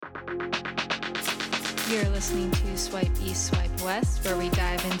You're listening to Swipe East, Swipe West, where we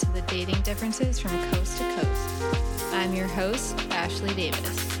dive into the dating differences from coast to coast. I'm your host, Ashley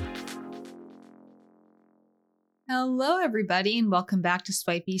Davis. Hello, everybody, and welcome back to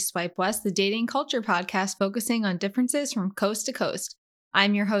Swipe East, Swipe West, the dating culture podcast focusing on differences from coast to coast.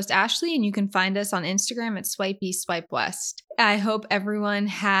 I'm your host, Ashley, and you can find us on Instagram at Swipe East, Swipe West. I hope everyone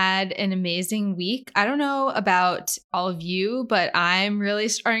had an amazing week. I don't know about all of you, but I'm really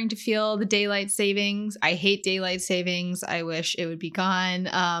starting to feel the daylight savings. I hate daylight savings. I wish it would be gone.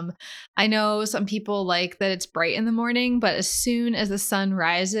 I know some people like that it's bright in the morning, but as soon as the sun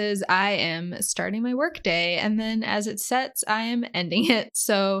rises, I am starting my work day. And then as it sets, I am ending it.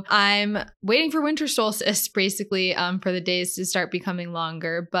 So I'm waiting for winter solstice, basically, for the days to start becoming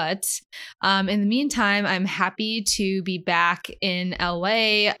longer. But in the meantime, I'm happy to be back in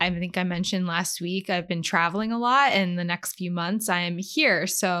LA. I think I mentioned last week, I've been traveling a lot, and the next few months I am here.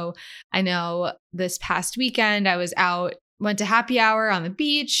 So I know this past weekend I was out, went to happy hour on the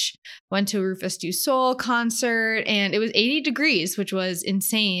beach, went to a Rufus Du Sol concert, and it was 80 degrees, which was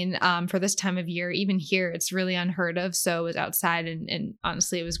insane for this time of year. Even here, it's really unheard of. So I was outside, and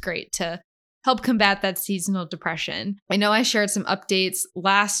honestly, it was great to help combat that seasonal depression. I know I shared some updates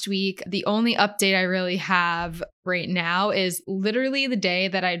last week. The only update I really have right now is literally the day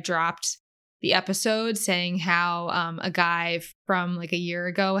that I dropped the episode saying how a guy from like a year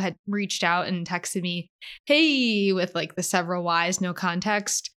ago had reached out and texted me, hey, with like the several Y's, no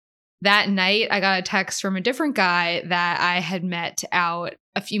context. That night, I got a text from a different guy that I had met out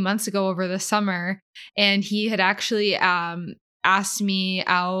a few months ago over the summer. And he had actually asked me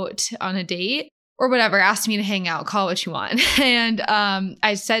out on a date or whatever, asked me to hang out, call it what you want. And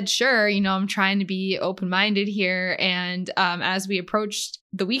I said, sure, I'm trying to be open-minded here. And as we approached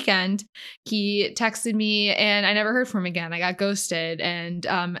the weekend, he texted me and I never heard from him again. I got ghosted, and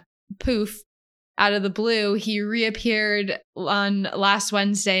poof, out of the blue, he reappeared on last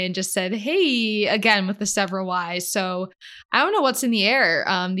Wednesday and just said, hey, again, with the several Y's. So I don't know what's in the air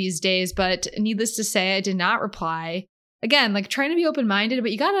these days, but needless to say, I did not reply. Again, like trying to be open-minded,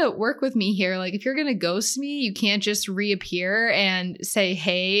 but you got to work with me here. Like if you're going to ghost me, you can't just reappear and say,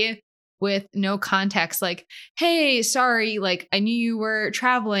 hey, with no context. Like, hey, sorry, like I knew you were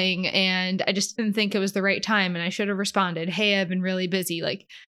traveling and I just didn't think it was the right time. And I should have responded, hey, I've been really busy. Like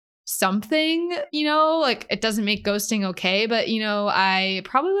something, like it doesn't make ghosting okay. But, I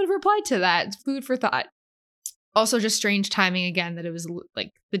probably would have replied to that. It's food for thought. Also, just strange timing again that it was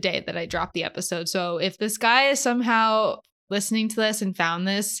like the day that I dropped the episode. So if this guy is somehow listening to this and found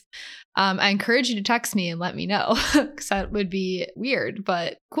this, I encourage you to text me and let me know because that would be weird,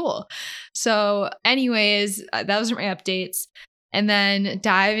 but cool. So anyways, those are my updates. And then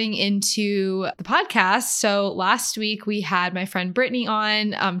diving into the podcast. So last week we had my friend Brittany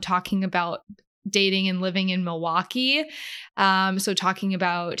on talking about dating and living in Milwaukee. So talking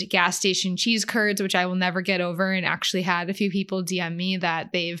about gas station cheese curds, which I will never get over, and actually had a few people DM me that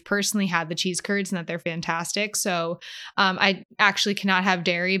they've personally had the cheese curds and that they're fantastic. So I actually cannot have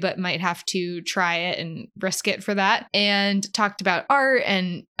dairy, but might have to try it and risk it for that. And talked about art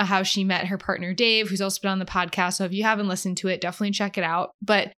and how she met her partner, Dave, who's also been on the podcast. So if you haven't listened to it, definitely check it out.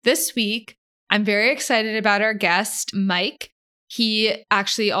 But this week, I'm very excited about our guest, Mike. He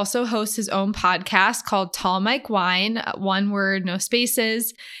actually also hosts his own podcast called Tall Mike Wine, one word, no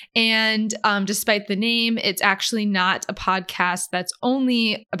spaces. And despite the name, it's actually not a podcast that's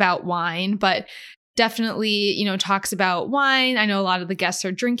only about wine, but definitely, talks about wine. I know a lot of the guests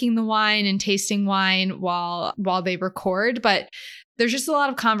are drinking the wine and tasting wine while they record, but there's just a lot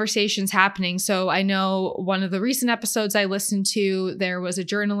of conversations happening. So I know one of the recent episodes I listened to, there was a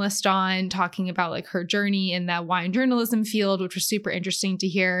journalist on talking about like her journey in that wine journalism field, which was super interesting to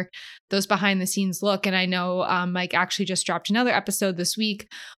hear those behind the scenes look. And I know Mike actually just dropped another episode this week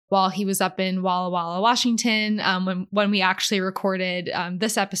while he was up in Walla Walla, Washington, when we actually recorded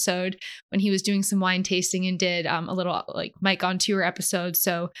this episode, when he was doing some wine tasting and did a little like Mike on tour episode.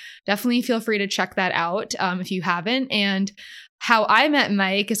 So definitely feel free to check that out if you haven't. And how I met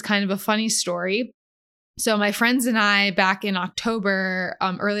Mike is kind of a funny story. So my friends and I, back in October,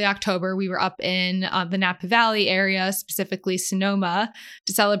 early October, we were up in the Napa Valley area, specifically Sonoma,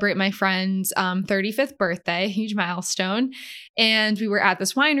 to celebrate my friend's 35th birthday, huge milestone. And we were at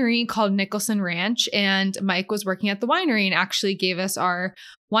this winery called Nicholson Ranch, and Mike was working at the winery and actually gave us our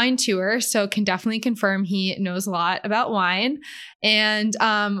wine tour. So can definitely confirm he knows a lot about wine. And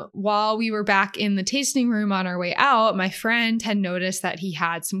while we were back in the tasting room on our way out, my friend had noticed that he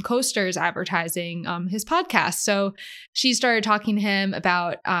had some coasters advertising his podcast. So she started talking to him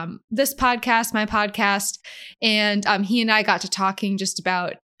about this podcast, my podcast, and he and I got to talking just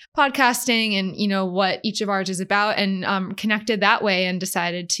about podcasting and, what each of ours is about, and connected that way and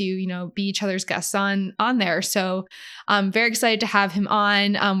decided to, be each other's guests on there. So I'm very excited to have him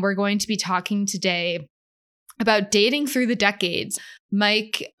on. We're going to be talking today about dating through the decades.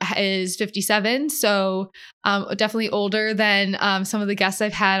 Mike is 57, so definitely older than some of the guests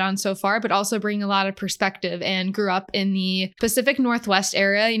I've had on so far, but also bringing a lot of perspective, and grew up in the Pacific Northwest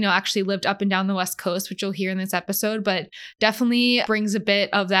area, actually lived up and down the West Coast, which you'll hear in this episode, but definitely brings a bit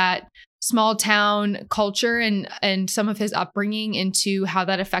of that small town culture and some of his upbringing into how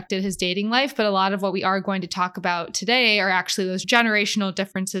that affected his dating life. But a lot of what we are going to talk about today are actually those generational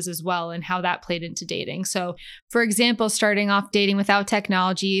differences as well, and how that played into dating. So, for example, starting off dating without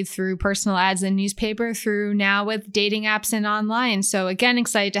technology, through personal ads in newspaper, through now with dating apps and online. So again,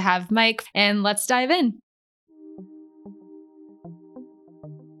 excited to have Mike, and let's dive in.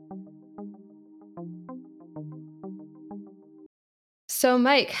 So,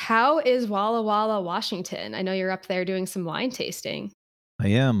 Mike, how is Walla Walla, Washington? I know you're up there doing some wine tasting. I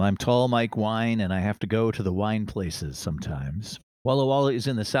am. I'm Tall Mike Wine, and I have to go to the wine places sometimes. Walla Walla is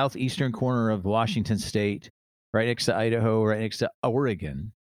in the southeastern corner of Washington State, right next to Idaho, right next to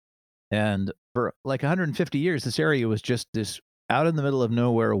Oregon. And for like 150 years, this area was just this out in the middle of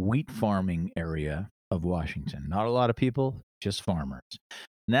nowhere wheat farming area of Washington. Not a lot of people, just farmers.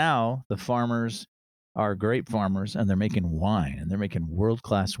 Now the farmers are grape farmers, and they're making wine, and they're making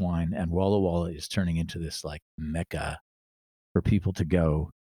world-class wine. And Walla Walla is turning into this like mecca for people to go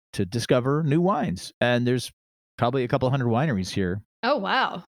to discover new wines. And there's probably a couple hundred wineries here. Oh,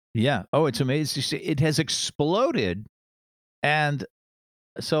 wow. Yeah. Oh, it's amazing. It has exploded. And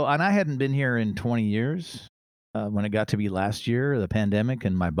and I hadn't been here in 20 years when it got to be last year, the pandemic.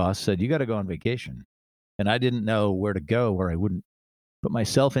 And my boss said, "You got to go on vacation." And I didn't know where to go where I wouldn't put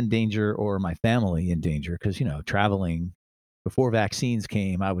myself in danger or my family in danger. Because, traveling before vaccines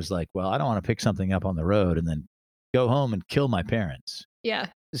came, I was like, well, I don't want to pick something up on the road and then go home and kill my parents. Yeah.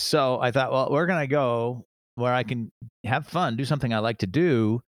 So I thought, well, we're going to go where I can have fun, do something I like to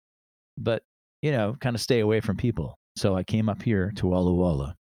do, but, kind of stay away from people. So I came up here to Walla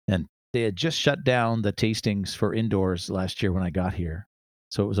Walla, and they had just shut down the tastings for indoors last year when I got here.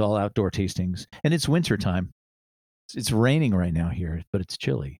 So it was all outdoor tastings, and it's winter time. It's raining right now here, but it's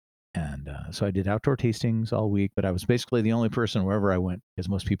chilly. And so I did outdoor tastings all week, but I was basically the only person wherever I went, because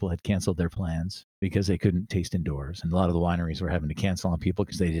most people had canceled their plans because they couldn't taste indoors. And a lot of the wineries were having to cancel on people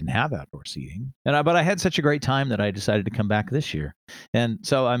because they didn't have outdoor seating. But I had such a great time that I decided to come back this year. And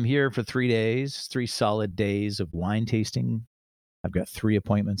so I'm here for 3 days, 3 solid days of wine tasting. I've got 3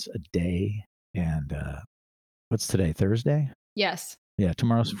 appointments a day. And what's today? Thursday? Yes. Yeah,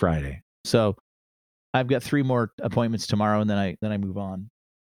 tomorrow's Friday. So I've got 3 more appointments tomorrow, and then I move on.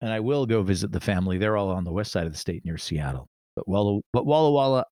 And I will go visit the family. They're all on the west side of the state near Seattle. But Walla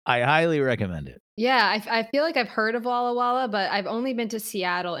Walla, I highly recommend it. Yeah, I feel like I've heard of Walla Walla, but I've only been to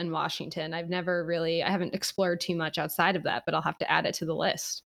Seattle and Washington. I haven't explored too much outside of that, but I'll have to add it to the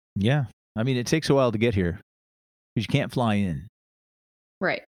list. Yeah. I mean, it takes a while to get here because you can't fly in.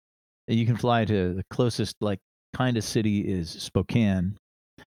 Right. And you can fly to the closest, kind of city is Spokane,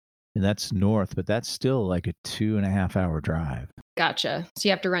 and that's north, but that's still like a 2.5-hour drive. Gotcha. So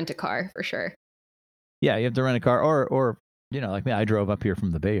you have to rent a car for sure. Yeah, you have to rent a car, or like me, I drove up here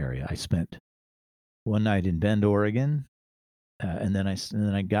from the Bay Area. I spent one night in Bend, Oregon, and then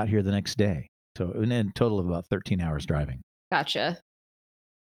I got here the next day. So in a total of about 13 hours driving. Gotcha.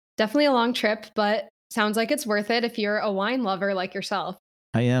 Definitely a long trip, but sounds like it's worth it if you're a wine lover like yourself.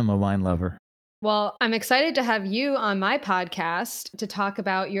 I am a wine lover. Well, I'm excited to have you on my podcast to talk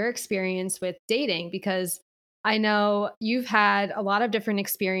about your experience with dating, because I know you've had a lot of different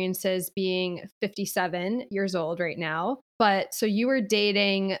experiences being 57 years old right now. But so you were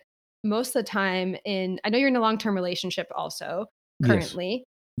dating most of the time I know you're in a long-term relationship also currently,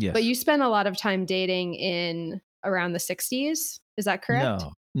 Yes. but you spent a lot of time dating in around the 60s. Is that correct?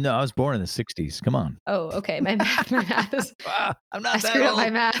 No, I was born in the 60s. Come on. Oh, okay. My math is. I'm not I that screwed up old. my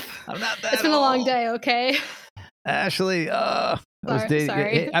math. I'm not that It's been a long old. day, okay? Ashley, I was dating.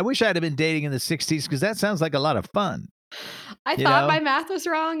 Sorry. I wish I had been dating in the 60s because that sounds like a lot of fun. I You thought know? my math was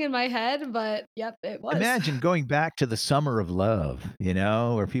wrong in my head, but yep, it was. Imagine going back to the summer of love,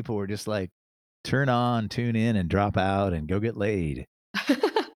 where people were just like, turn on, tune in, and drop out and go get laid.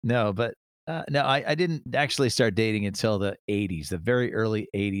 No, but no, I didn't actually start dating until the 80s, the very early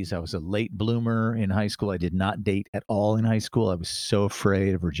 80s. I was a late bloomer in high school. I did not date at all in high school. I was so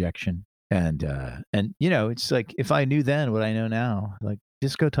afraid of rejection. And it's like, if I knew then what I know now, like,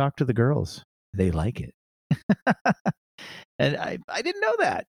 just go talk to the girls. They like it. And I didn't know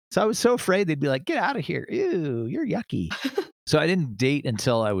that. So I was so afraid they'd be like, "Get out of here. Ew, you're yucky." So I didn't date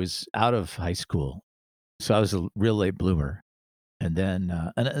until I was out of high school. So I was a real late bloomer. And then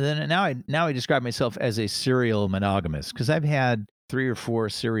now I describe myself as a serial monogamist because I've had 3 or 4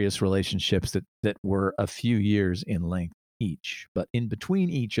 serious relationships that were a few years in length each. But in between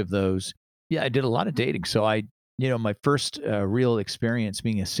each of those, yeah, I did a lot of dating. So my first real experience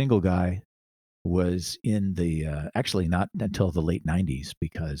being a single guy was in the actually not until the late 90s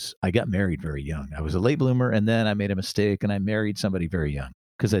because I got married very young. I was a late bloomer and then I made a mistake and I married somebody very young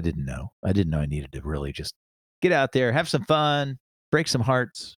because I didn't know. I didn't know I needed to really just get out there, have some fun, break some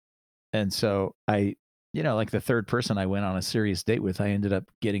hearts. And so like the third person I went on a serious date with, I ended up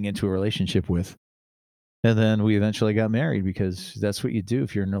getting into a relationship with. And then we eventually got married because that's what you do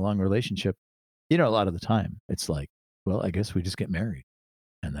if you're in a long relationship. A lot of the time it's like, well, I guess we just get married.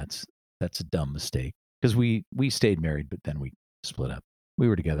 And that's a dumb mistake because we stayed married, but then we split up. We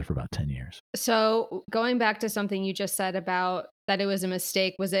were together for about 10 years. So, going back to something you just said about that it was a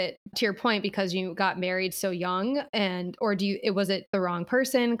mistake, was it to your point because you got married so young and or was it the wrong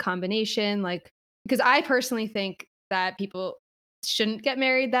person, combination, like because I personally think that people shouldn't get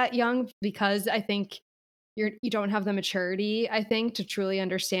married that young because I think you don't have the maturity, I think, to truly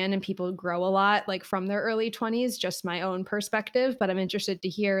understand and people grow a lot like from their early 20s, just my own perspective, but I'm interested to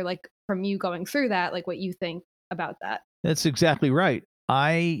hear like from you going through that, like what you think about that. That's exactly right.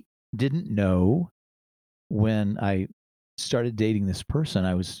 I didn't know when I started dating this person,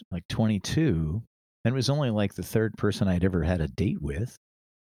 I was like 22 and it was only like the third person I'd ever had a date with.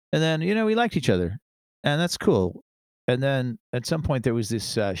 And then, we liked each other and that's cool. And then at some point there was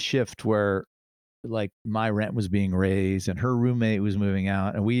this shift where like my rent was being raised and her roommate was moving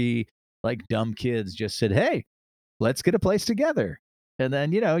out and we like dumb kids just said, "Hey, let's get a place together." And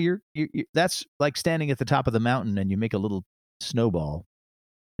then, you that's like standing at the top of the mountain and you make a little snowball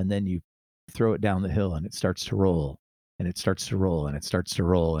and then you throw it down the hill and it starts to roll and it starts to roll and it starts to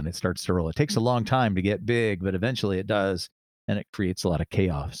roll and it starts to roll. It takes a long time to get big, but eventually it does. And it creates a lot of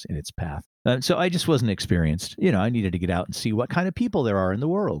chaos in its path. So I just wasn't experienced. I needed to get out and see what kind of people there are in the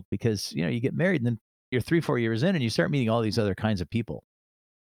world because, you get married and then you're 3, 4 years in and you start meeting all these other kinds of people.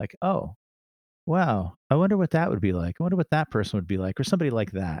 Like, oh, wow, I wonder what that would be like. I wonder what that person would be like or somebody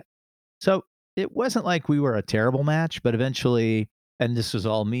like that. So it wasn't like we were a terrible match, but eventually, and this was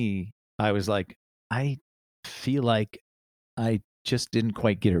all me, I was like, I feel like I just didn't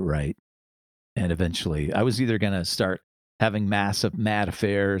quite get it right. And eventually, I was either going to start having massive mad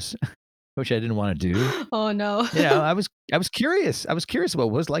affairs, which I didn't want to do. Oh no. I was curious. I was curious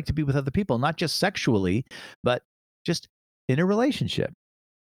about what it was like to be with other people, not just sexually, but just in a relationship.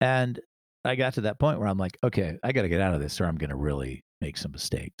 And I got to that point where I'm like, okay, I got to get out of this or I'm going to really make some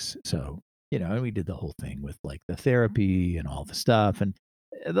mistakes. So, and we did the whole thing with like the therapy and all the stuff. And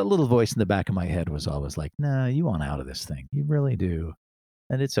the little voice in the back of my head was always like, no, you want out of this thing. You really do.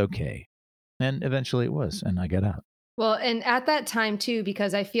 And it's okay. And eventually it was. And I got out. Well, and at that time too,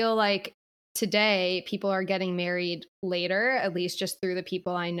 because I feel like today people are getting married later, at least just through the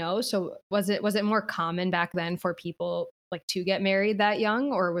people I know. So was it more common back then for people like to get married that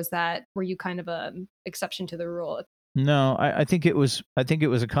young, or were you kind of a exception to the rule? No, I think it was. I think it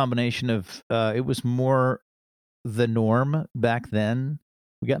was a combination of. It was more the norm back then.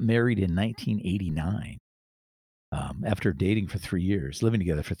 We got married in 1989 after dating for 3 years, living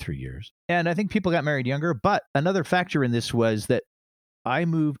together for 3 years. And I think people got married younger. But another factor in this was that I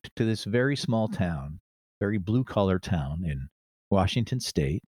moved to this very small town, very blue collar town in Washington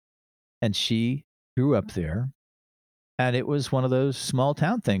State. And she grew up there. And it was one of those small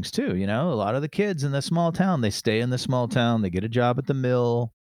town things too. A lot of the kids in the small town, they stay in the small town, they get a job at the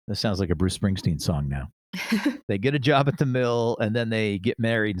mill. This sounds like a Bruce Springsteen song now. They get a job at the mill and then they get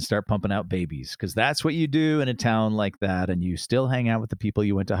married and start pumping out babies because that's what you do in a town like that. And you still hang out with the people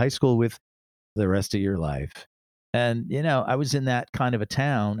you went to high school with the rest of your life. And, I was in that kind of a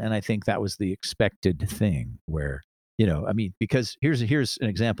town. And I think that was the expected thing where, because here's an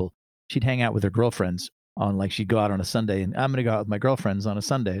example. She'd hang out with her girlfriends on like she'd go out on a Sunday and I'm going to go out with my girlfriends on a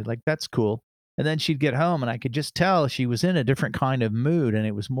Sunday. Like, that's cool. And then she'd get home and I could just tell she was in a different kind of mood. And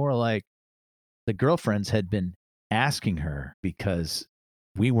it was more like, the girlfriends had been asking her because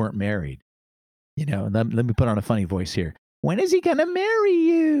we weren't married, let me put on a funny voice here. When is he going to marry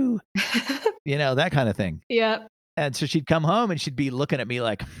you? That kind of thing. Yeah. And so she'd come home and she'd be looking at me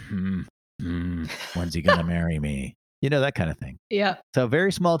like, when's he going to marry me? That kind of thing. Yeah. So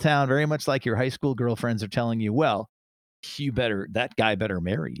very small town, very much like your high school girlfriends are telling you, well, that guy better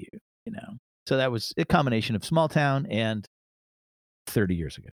marry you. So that was a combination of small town and 30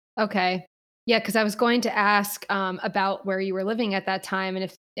 years ago. Okay. Yeah, because I was going to ask about where you were living at that time and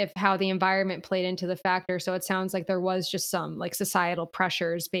if if how the environment played into the factor. So it sounds like there was just some like societal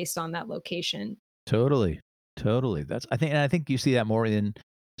pressures based on that location. Totally. Totally. I think you see that more in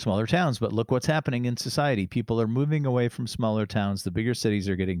smaller towns, but look what's happening in society. People are moving away from smaller towns. The bigger cities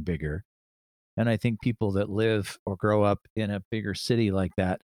are getting bigger. And I think people that live or grow up in a bigger city like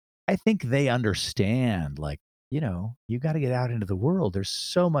that, I think they understand like, you got to get out into the world. There's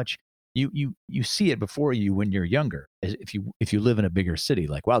so much you see it before you when you're younger. If you live in a bigger city,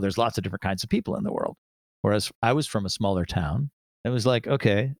 like, wow, there's lots of different kinds of people in the world. Whereas I was from a smaller town. It was like,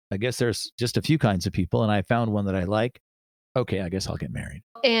 okay, I guess there's just a few kinds of people and I found one that I like. Okay, I guess I'll get married.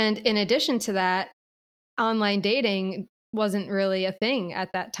 And in addition to that, online dating wasn't really a thing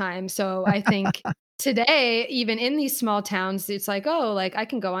at that time. So I think today, even in these small towns, it's like, oh, like I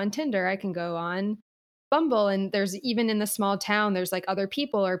can go on Tinder, I can go on Bumble. And there's even in the small town, there's like other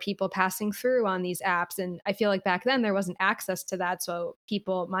people or people passing through on these apps. And I feel like back then there wasn't access to that. So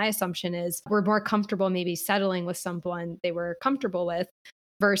people, my assumption is, were more comfortable maybe settling with someone they were comfortable with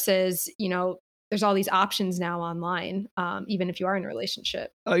versus, there's all these options now online, even if you are in a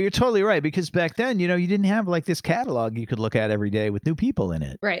relationship. Oh, you're totally right. Because back then, you didn't have like this catalog you could look at every day with new people in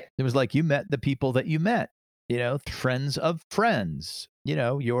it. Right. It was like you met the people that you met, friends of friends.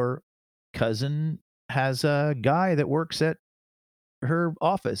 Your cousin has a guy that works at her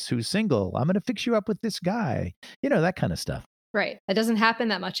office who's single. I'm going to fix you up with this guy, that kind of stuff. Right. It doesn't happen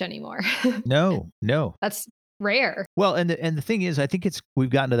that much anymore. No, no. That's rare. Well, and the thing is, I think we've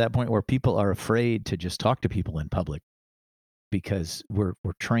gotten to that point where people are afraid to just talk to people in public because we're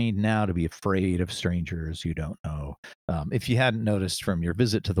trained now to be afraid of strangers you don't know. If you hadn't noticed from your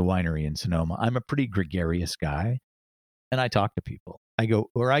visit to the winery in Sonoma, I'm a pretty gregarious guy, and I talk to people. I go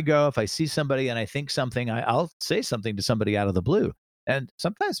where I go. If I see somebody and I think something, I'll say something to somebody out of the blue. And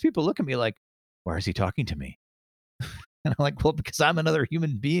sometimes people look at me like, "Why is he talking to me?" And I'm like, "Well, because I'm another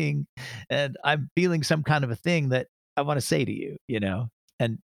human being, and I'm feeling some kind of a thing that I want to say to you."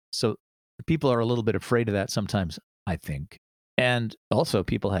 And so people are a little bit afraid of that sometimes, I think. And also,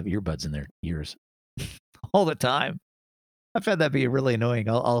 people have earbuds in their ears all the time. I found that be really annoying.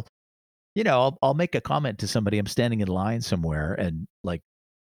 I'll make a comment to somebody. I'm standing in line somewhere and like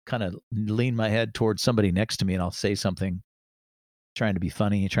kind of lean my head towards somebody next to me, and I'll say something, trying to be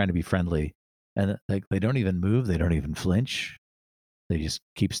funny, trying to be friendly, and like they don't even move, they don't even flinch. They just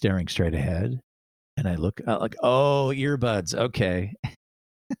keep staring straight ahead. And I look out like, oh, earbuds. Okay.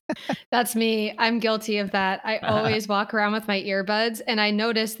 That's me. I'm guilty of that. I always walk around with my earbuds and I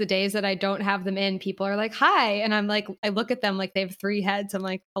notice the days that I don't have them in, people are like, "Hi." And I'm like, I look at them like they have 3 heads. I'm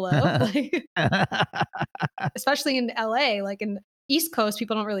like, "Hello?" Like, especially in LA, like in East Coast,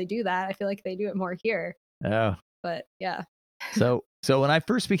 people don't really do that. I feel like they do it more here. Oh, But yeah. so when I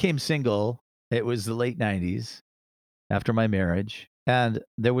first became single, it was the late '90s after my marriage, and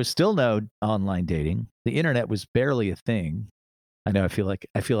there was still no online dating. The internet was barely a thing. I know I feel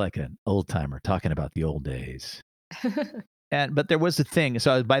like an old timer talking about the old days. But there was a thing.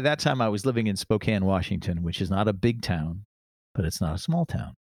 So by that time I was living in Spokane, Washington, which is not a big town, but it's not a small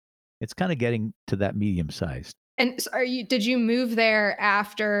town. It's kind of getting to that medium sized. And did you move there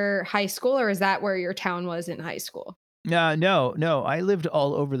after high school or is that where your town was in high school? No, no. I lived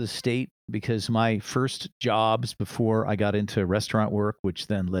all over the state because my first jobs before I got into restaurant work, which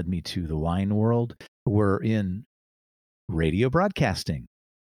then led me to the wine world, were in radio broadcasting.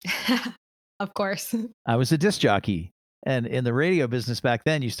 Of course. I was a disc jockey. And in the radio business back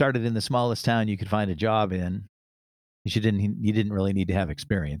then, you started in the smallest town you could find a job in. You didn't really need to have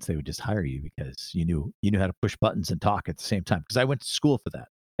experience. They would just hire you because you knew how to push buttons and talk at the same time. Because I went to school for that.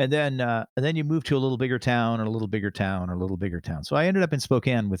 And then you move to a little bigger town or a little bigger town or a little bigger town. So I ended up in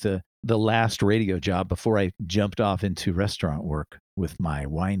Spokane with the last radio job before I jumped off into restaurant work with my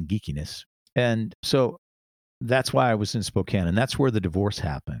wine geekiness. And so that's why I was in Spokane, and that's where the divorce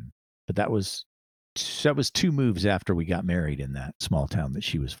happened. But that was 2 moves after we got married in that small town that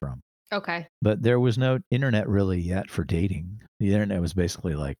she was from. Okay. But there was no internet really yet for dating. The internet was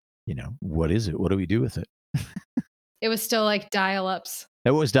basically like, what is it? What do we do with it? It was still like dial-ups. It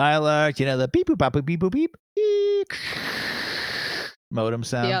was dialect, the beep boop bop boop beep boop beep, beep modem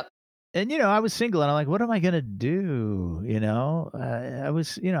sound. Yep. And I was single, and I'm like, what am I gonna do? I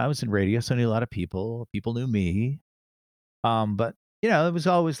was in radio, so I knew a lot of people. People knew me. But it was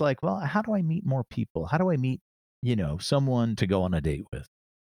always like, well, how do I meet more people? How do I meet, someone to go on a date with?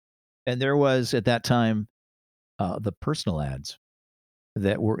 And there was at that time the personal ads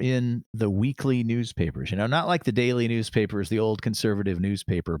that were in the weekly newspapers, not like the daily newspapers, the old conservative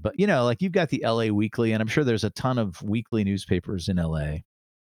newspaper, but like you've got the LA Weekly, and I'm sure there's a ton of weekly newspapers in LA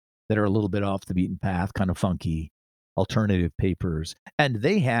that are a little bit off the beaten path, kind of funky. alternative papers, and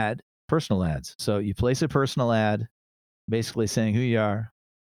they had personal ads. So you place a personal ad, basically saying who you are,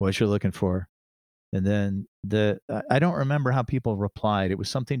 what you're looking for, and then I don't remember how people replied. It was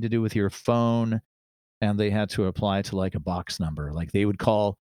something to do with your phone, and they had to apply to like a box number. Like they would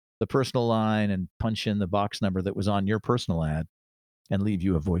call the personal line and punch in the box number that was on your personal ad and leave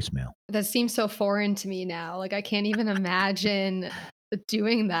you a voicemail. That seems so foreign to me now. Like, I can't even imagine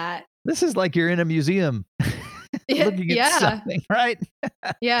doing that. This is like you're in a museum Yeah, looking at yeah, something, right?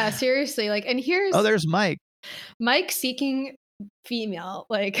 yeah, seriously, like, and Oh, here's there's Mike. Mike seeking female,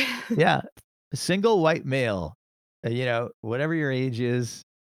 like Yeah, a single white male, whatever your age is,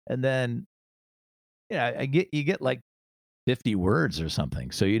 and then you get like 50 words or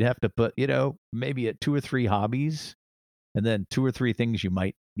something. So you'd have to put, maybe at 2 or 3 hobbies, and then 2 or 3 things you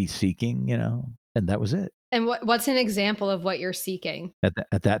might be seeking, and that was it and what's an example of what you're seeking?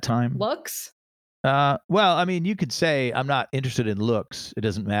 at that time. Looks? Well, I mean, you could say I'm not interested in looks. It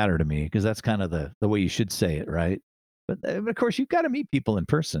doesn't matter to me because that's kind of the way you should say it, right? But of course, you've got to meet people in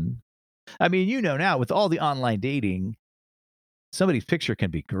person. I mean, now with all the online dating, somebody's picture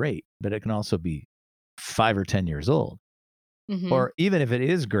can be great, but it can also be 5 or 10 years old. Mhm. Or even if it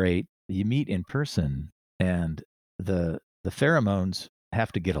is great, you meet in person and the pheromones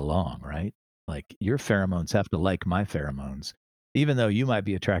have to get along, right? Like your pheromones have to like my pheromones, even though you might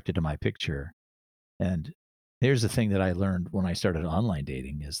be attracted to my picture. And here's the thing that I learned when I started online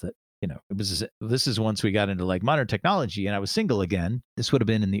dating is that, this is once we got into like modern technology and I was single again. This would have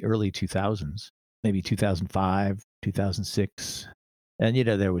been in the early 2000s, maybe 2005, 2006. And,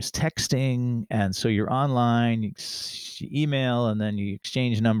 there was texting. And so you're online, you email, and then you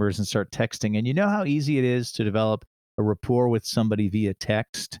exchange numbers and start texting. And you know how easy it is to develop a rapport with somebody via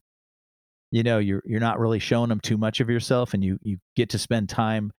text. You're not really showing them too much of yourself, and you get to spend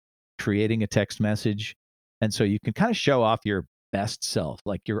time creating a text message, and so you can kind of show off your best self,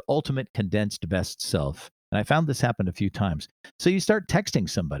 like your ultimate condensed best self. And I found this happen a few times. So you start texting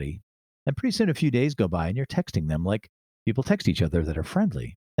somebody, and pretty soon a few days go by, and you're texting them like people text each other that are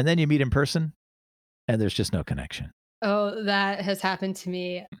friendly, and then you meet in person, and there's just no connection. Oh, that has happened to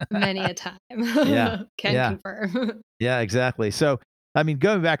me many a time. Yeah, Can yeah. confirm. Yeah, exactly. So, I mean,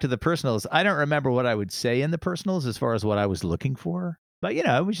 going back to the personals, I don't remember what I would say in the personals as far as what I was looking for. But,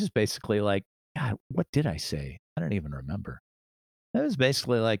 it was just basically like, God, what did I say? I don't even remember. It was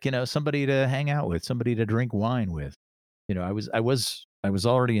basically like, somebody to hang out with, somebody to drink wine with. I was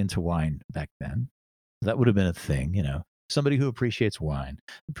already into wine back then. That would have been a thing, somebody who appreciates wine,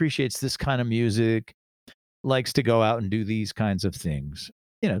 appreciates this kind of music, likes to go out and do these kinds of things,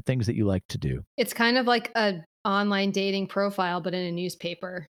 things that you like to do. It's kind of like a online dating profile, but in a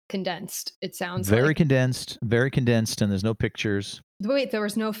newspaper, condensed, it sounds like. Very condensed, and there's no pictures. Wait, there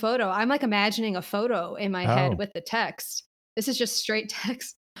was no photo. I'm, like, imagining a photo in my head Oh. with the text. This is just straight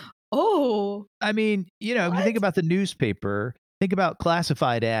text. Oh, I mean, if you what? think about the newspaper, think about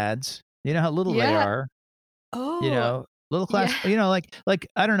classified ads. You know how little they Yeah. are, Oh, little yeah. like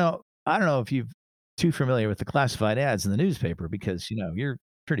I don't know if you've too familiar with the classified ads in the newspaper because, you're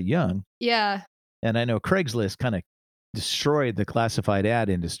pretty young. Yeah. And I know Craigslist kind of destroyed the classified ad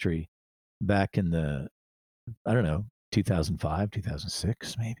industry back in the, I don't know, 2005,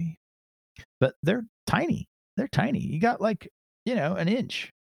 2006, maybe. But they're tiny. They're tiny. You got like, an inch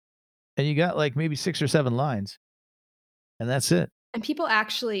and you got like maybe 6 or 7 lines and that's it. And people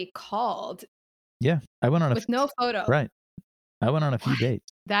actually called Yeah, I went on a f with no photo. right. I went on a few What?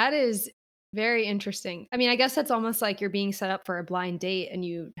 dates. That is very interesting. I mean, I guess that's almost like you're being set up for a blind date and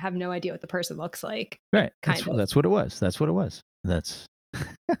you have no idea what the person looks like, Right. That's kind of. that's what it was. That's what it was. That's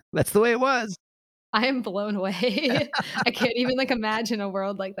that's the way it was. I am blown away. I can't even, like, imagine a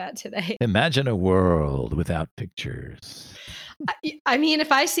world like that today. Imagine a world without pictures. I mean, if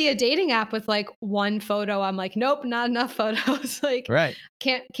I see a dating app with, like, 1 photo, I'm like, "Nope, not enough photos." Like, Right.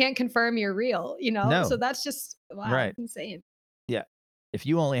 can't confirm you're real, you know? So No. that's just wow, Right. it's insane. Yeah. If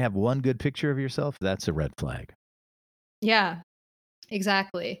you only have one good picture of yourself, that's a red flag. Yeah,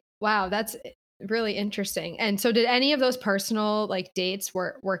 exactly. Wow, that's really interesting. And so did any of those personal, like, dates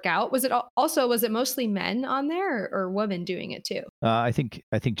work out? Was it also was it mostly men on there or women doing it too? I think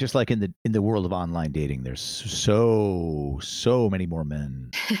just like in the world of online dating, there's so many more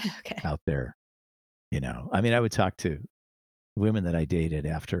men Okay. out there. I mean, I would talk to women that I dated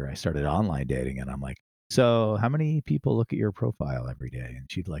after I started online dating, and I'm like, "So, how many people look at your profile every day?"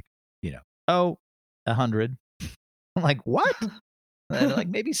 And she'd like, "Oh, 100." I'm like, "What?" And like,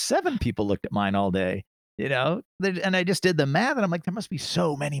 "Maybe 7 people looked at mine all day." And I just did the math, and I'm like, "There must be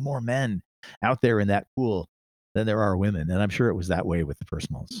so many more men out there in that pool than there are women." And I'm sure it was that way with the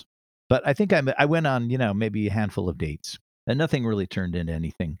personals. But I think I went on, maybe a handful of dates, and nothing really turned into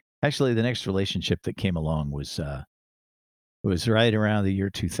anything. Actually, the next relationship that came along was right around the year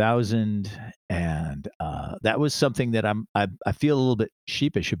 2000, and that was something that I feel a little bit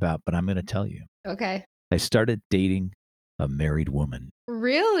sheepish about, but I'm going to tell you. Okay. I started dating a married woman.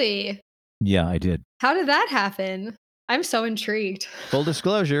 Really? Yeah, I did. How did that happen? I'm so intrigued. Full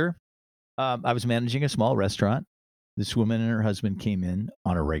disclosure, I was managing a small restaurant. This woman and her husband came in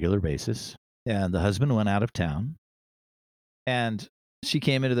on a regular basis, and the husband went out of town. And she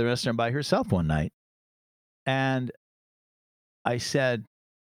came into the restaurant by herself one night. And I said,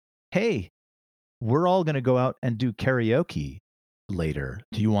 "Hey, we're all going to go out and do karaoke later.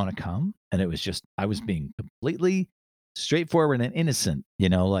 Do you want to come?" And it was just, I was being completely straightforward and innocent,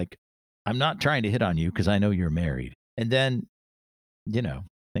 like, I'm not trying to hit on you because I know you're married. And then,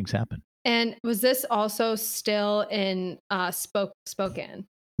 things happen. And was this also still in Spokane?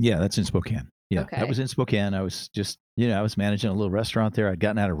 Yeah, that's in Spokane. Yeah, that Okay. was in Spokane. I was just, I was managing a little restaurant there. I'd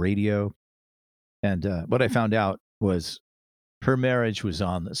gotten out of radio. And what I found out was her marriage was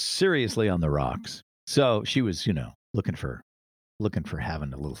seriously on the rocks. So she was, looking for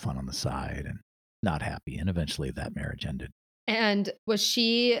having a little fun on the side and not happy. And eventually that marriage ended. And was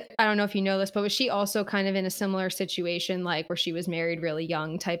she, I don't know if you know this, but was she also kind of in a similar situation, like where she was married really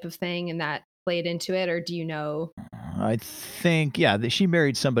young type of thing and that played into it? Or do you know? I think, yeah, that she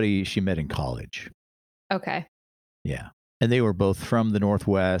married somebody she met in college. Okay. Yeah. And they were both from the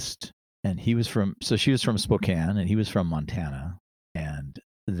Northwest. And so she was from Spokane and he was from Montana. And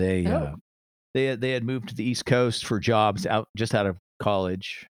they, Oh, they had moved to the East Coast for jobs just out of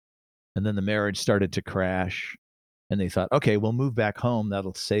college. And then the marriage started to crash. And they thought, okay, we'll move back home.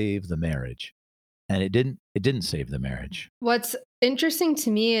 That'll save the marriage. And it didn't save the marriage. what's interesting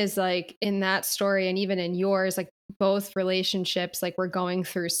to me is like in that story and even in yours, like both relationships, like we're going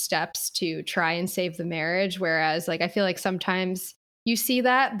through steps to try and save the marriage. Whereas, like, I feel like sometimes you see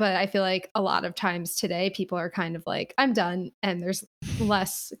that, but I feel like a lot of times today people are kind of like, I'm done. And there's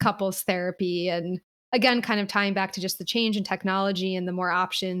less couples therapy. And again, kind of tying back to just the change in technology and the more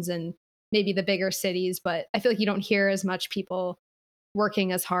options and maybe the bigger cities. But I feel like you don't hear as much people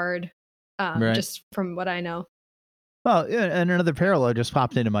working as hard, Right. just from what I know. Well, yeah, and another parallel just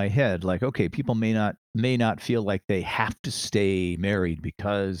popped into my head. Like, okay, people may not feel like they have to stay married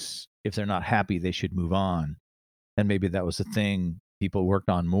because if they're not happy, they should move on. And maybe that was the thing people worked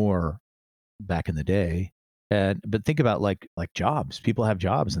on more back in the day. And but think about like jobs. People have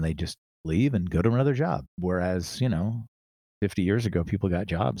jobs and they just leave and go to another job. Whereas, 50 years ago, people got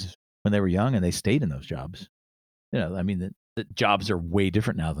jobs when they were young and they stayed in those jobs. I mean, the jobs are way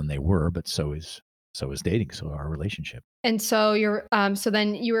different now than they were, but so is dating, so our relationship. And so so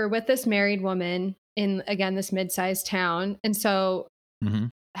then you were with this married woman in, again, this mid-sized town. And so Hmm.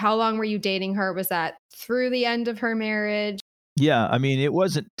 how long were you dating her? Was that through the end of her marriage? Yeah, I mean, it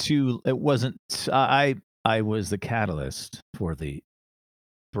wasn't. I was the catalyst for the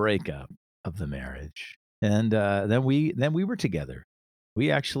breakup of the marriage, and then we were together.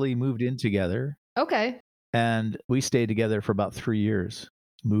 We actually moved in together, Okay. and we stayed together for about 3 years.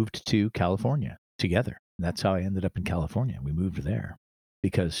 Moved to California together. That's how I ended up in California. We moved there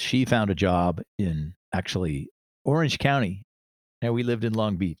because she found a job in actually Orange County, and we lived in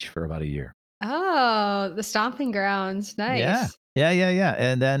Long Beach for about a year. Oh, the stomping grounds. Yeah. Nice. Yeah, yeah, yeah,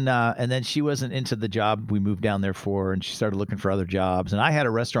 and then she wasn't into the job we moved down there for, and she started looking for other jobs, and I had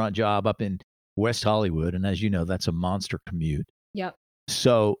a restaurant job up in West Hollywood, and as you know, that's a monster commute. Yep.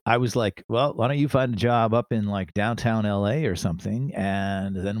 So, I was like, "Well, why don't you find a job up in, like, downtown LA or something,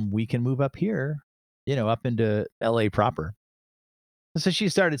 and then we can move up here, up into LA proper." So she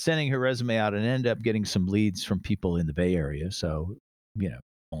started sending her resume out and ended up getting some leads from people in the Bay Area. So, you know,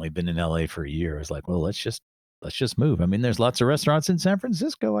 only been in LA for a year. I was like, well, let's just move. I mean, there's lots of restaurants in San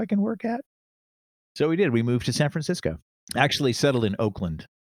Francisco I can work at. So we did. We moved to San Francisco. Actually settled in Oakland,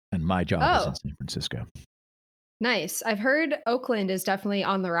 and my job is in Oh, San Francisco. nice. I've heard Oakland is definitely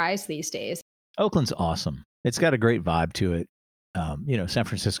on the rise these days. Oakland's awesome. It's got a great vibe to it. San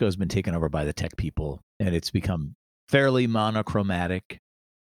Francisco has been taken over by the tech people, and it's become fairly monochromatic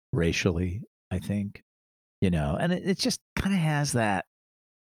racially, I think. And it just kind of has that.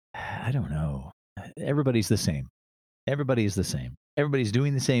 I don't know. Everybody's the same. Everybody is the same. Everybody's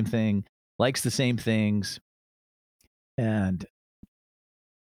doing the same thing, likes the same things, and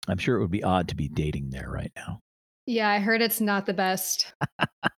I'm sure it would be odd to be dating there right now. Yeah, I heard it's not the best.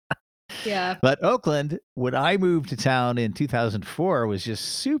 Yeah. But Oakland, when I moved to town in 2004, was just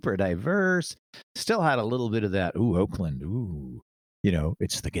super diverse. Still had a little bit of that, ooh, Oakland, ooh,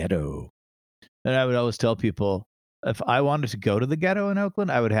 it's the ghetto. And I would always tell people, if I wanted to go to the ghetto in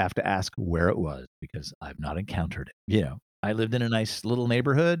Oakland, I would have to ask where it was because I've not encountered it. I lived in a nice little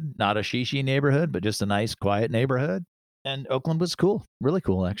neighborhood, not a shishi neighborhood, but just a nice, quiet neighborhood. And Oakland was cool, really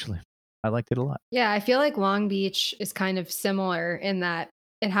cool, actually. I liked it a lot. Yeah, I feel like Long Beach is kind of similar in that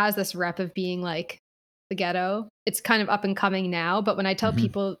it has this rep of being like the ghetto. It's kind of up and coming now, but when I tell Mhm.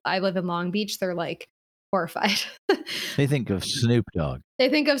 people I live in Long Beach, they're like horrified. They think of Snoop Dogg. They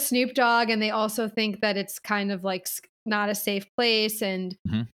think of Snoop Dogg and they also think that it's kind of like not a safe place and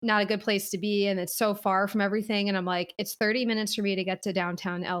Mhm. not a good place to be. And it's so far from everything. And I'm like, it's 30 minutes for me to get to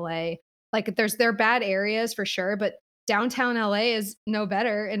downtown LA. Like there are bad areas for sure, but downtown LA is no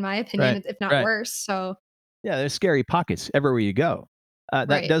better in my opinion, Right, if not right. worse. So, Yeah, there's scary pockets everywhere you go. That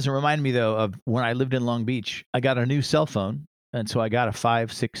right. doesn't remind me, though, of when I lived in Long Beach. I got a new cell phone, and so I got a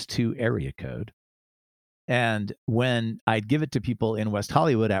 562 area code. And when I'd give it to people in West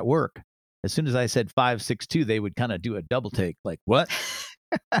Hollywood at work, as soon as I said 562, they would kinda do a double take, like, "What?"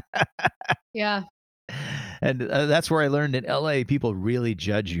 Yeah. And, that's where I learned in LA, people really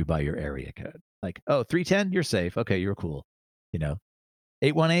judge you by your area code. Like, "Oh, 310? You're safe. Okay, you're cool." You know?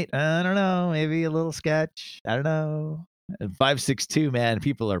 818? I don't know, maybe a little sketch. I don't know. And 562, man,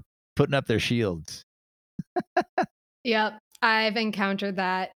 people are putting up their shields. Yep. I've encountered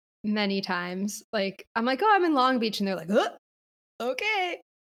that many times. Like, I'm like, "Oh, I'm in Long Beach," and they're like, okay."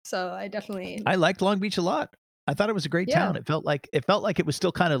 So I definitely I liked Long Beach a lot. I thought it was a great yeah. town. It felt like it was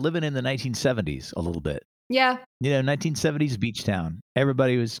still kinda living in the 1970s a little bit. Yeah. 1970s beach town.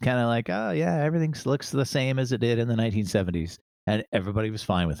 Everybody was kinda like, "Oh, yeah, everything looks the same as it did in the 1970s." And everybody was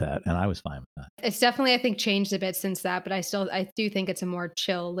fine with that, and I was fine with that. It's definitely, I think, changed a bit since that, but I do think it's a more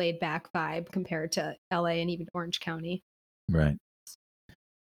chill, laid back vibe compared to LA and even Orange County. Right.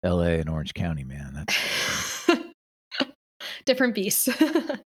 LA and Orange County, man, that's Different beasts.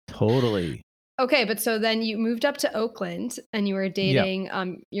 totally. Okay, but so then you moved up to Oakland and you were Yeah.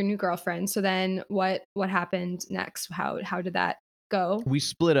 dating your new girlfriend. So then what happened next? How did that go? We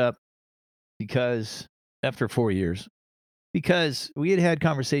split up because after 4 years, because we had had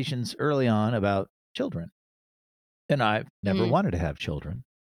conversations early on about children, and I've never Mm, wanted to have children.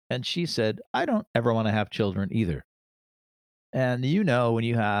 And she said, "I don't ever wanna have children either." And when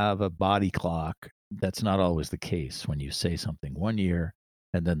you have a body clock, that's not always the case when you say something one year,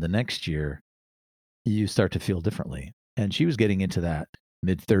 and then the next year, you start to feel differently. And she was getting into that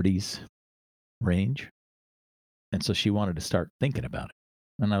mid-30s range, and so she wanted to start thinking about it.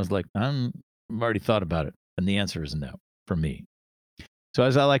 And I was like, I've already thought about it, and the answer is no for me. So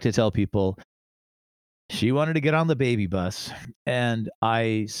as I like to tell people, she wanted to get on the baby bus, and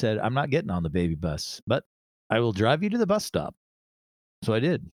I said, "I'm not getting on the baby bus, but I will drive you to the bus stop." So I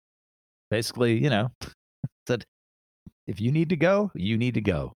did. Basically, said, "If you need to go, you need to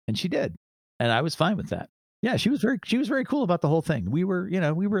go." And she did. And I was fine with that. Yeah, she was very cool about the whole thing. We were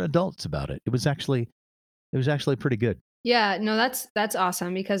adults about it. It was actually pretty good. yeah, no, that's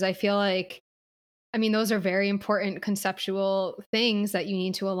awesome because I feel like I mean, those are very important conceptual things that you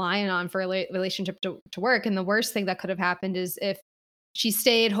need to align on for a relationship to work. And the worst thing that could have happened is if she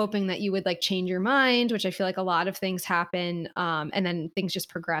stayed hoping that you would like change your mind, which I feel like a lot of things happen. And then things just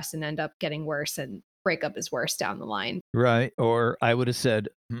progress and end up getting worse and breakup is worse down the line. Right. Or I would have said,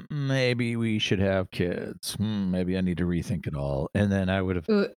 Maybe we should have kids. Maybe I need to rethink it all." And then I would have,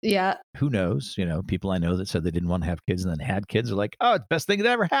 Ooh, yeah. who knows, people I know that said they didn't want to have kids and then had kids are like, "Oh, it's the best thing that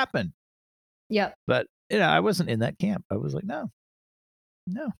ever happened." Yep. But, I wasn't in that camp. I was like, "No,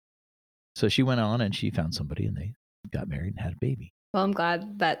 no." So she went on and she found somebody and they got married and had a baby. Well, I'm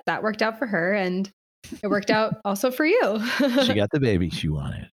glad that that worked out for her and it worked out also for you. She got the baby she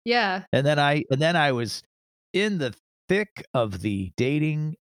wanted. Yeah. And then I was in the thick of the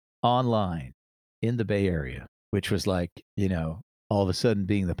dating online in the Bay Area, which was like, all of a sudden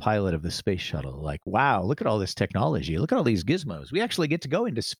being the pilot of the space shuttle. Like, wow, look at all this technology. Look at all these gizmos. We actually get to go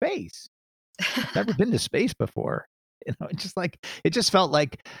into space. I've never been to space before. It just felt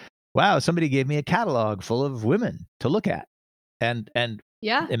like, wow, somebody gave me a catalog full of women to look at and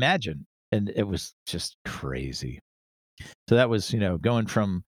Yeah. imagine. And it was just crazy. So that was, going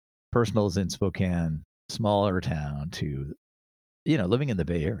from personals in Spokane, smaller town, to, living in the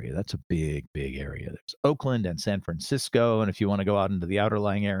Bay Area. That's a big, big area. There's Oakland and San Francisco. And if you want to go out into the outer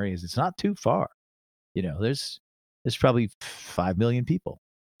lying areas, it's not too far. There's probably 5 million people.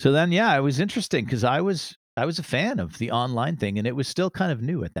 So then, yeah, it was interesting because I was a fan of the online thing and it was still kind of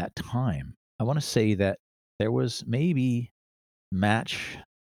new at that time. I want to say that there was maybe Match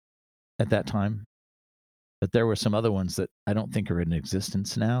at that time. But there were some other ones that I don't think are in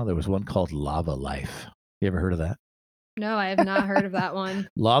existence now. There was one called Lava Life. You ever heard of that? No, I have not heard of that one.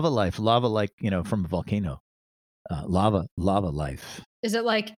 Lava Life, lava like, from a volcano. Lava Life. Is it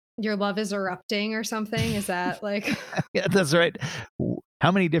like your love is erupting or something? Is that like Yeah, that's right.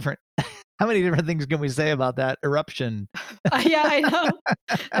 How many different how many different things can we say about that eruption? Yeah, I know.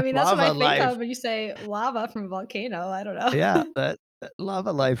 I mean, that's what I Lava think Life. of when you say lava from a volcano. I don't Yeah, know. that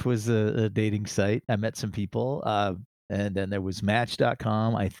Lava Life was a dating site. I met some people, and then there was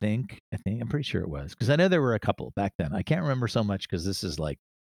Match.com, I'm pretty sure it was, because I know there were a couple back then. I can't remember so much because this is, like,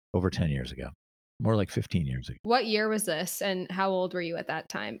 over 10 years ago, more like 15 years ago. What year was this, and how old were you at that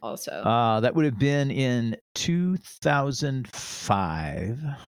time also? That would have been in 2005,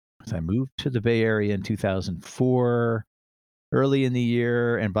 'cause I moved to the Bay Area in 2004, early in the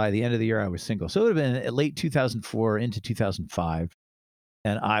year, and by the end of the year, I was single. So it would have been late 2004 into 2005,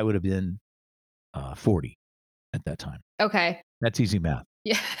 and I would have been, 40 at that time. Okay. That's easy math.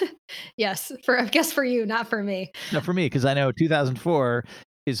 Yeah. Yes, for I guess for you, not for me. Now for me, because I know 2004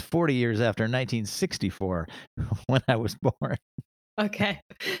 is 40 years after 1964 when I was born. Okay.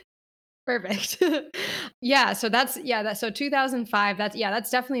 Perfect. Yeah, so that's yeah, that so 2005, that's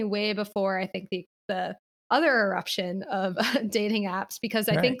definitely way before I think the other eruption of dating apps because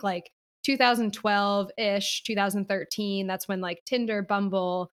I Right. think like 2012-ish, 2013, that's when like Tinder,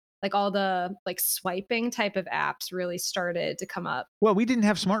 Bumble, like all the like swiping type of apps really started to come up. Well, we didn't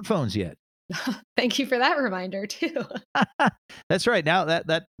have smartphones yet. Thank you for that reminder too. That's right. Now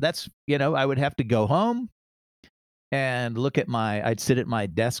that's I would have to go home and look at I'd sit at my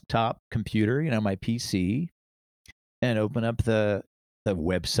desktop computer, my PC, and open up the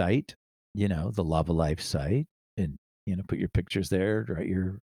website, the Lava Life site, and put your pictures there, write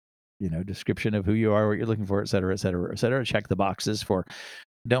your description of who you are, what you're looking for, et cetera, et cetera, et cetera. Check the boxes for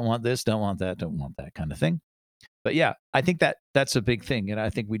don't want this, don't want that, don't want that kind of thing. But yeah, I think that's a big thing, and I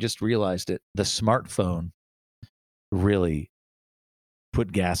think we just realized it. The smartphone really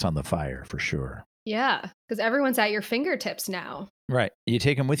put gas on the fire for sure. Yeah, because everyone's at your fingertips now. Right. You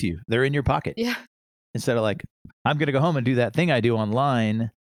take them with you. They're in your pocket. Yeah. Instead of like, I'm gonna go home and do that thing I do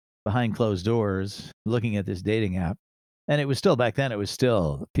online behind closed doors, looking at this dating app. And it was still back then, it was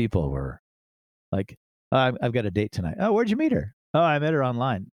still people were like, "Oh, I've got a date tonight." "Oh, where'd you meet her?" "Oh, I met her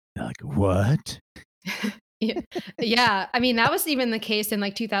online." You're like, "What?" Yeah. Yeah, I mean, that was even the case in,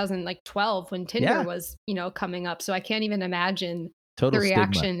 like, 2012 when Tinder Yeah, was, coming up, so I can't even imagine the total stigma.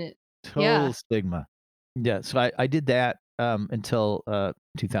 reaction. Total Yeah. stigma. Yeah, so I did that, until,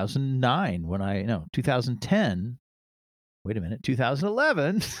 2009 when I no, 2010. Wait a minute,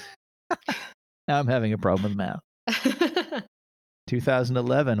 2011. Now I'm having a problem with math.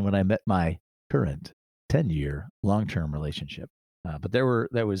 2011 when I met my current 10-year long-term relationship. But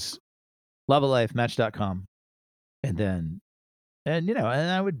there was Love Life, Match.com, and then and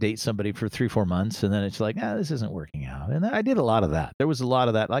I would date somebody for 3, 4 months, and then it's like, "Ah, this isn't working out." And I did a lot of that. There was a lot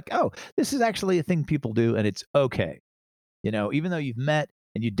of that, like, "Oh, this is actually a thing people do, and it's okay." Even though you've met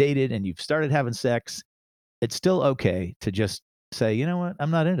and you dated and you've started having sex, it's still okay to just say, "You know what? I'm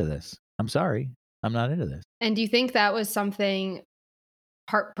not into this. I'm sorry. I'm not into this." And do you think that was something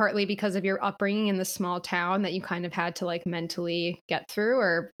partly because of your upbringing in the small town that you kind of had to, like, mentally get through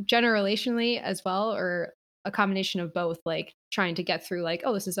or generationally as well, or a combination of both, like, trying to get through, like,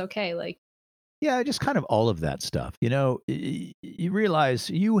 "Oh, this is okay," like Yeah, just kind of all of that stuff. You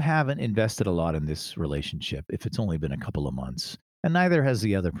realize you haven't invested a lot in this relationship if it's only been a couple of months, and neither has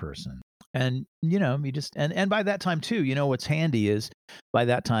the other person. And you just and by that time too, what's handy is by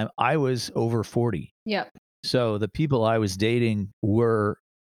that time I was over 40. Yep. So the people I was dating were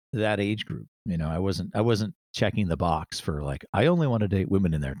that age group. I wasn't checking the box for like I only want to date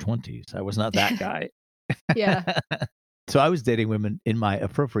women in their 20s. I was not that guy. Yeah. So I was dating women in my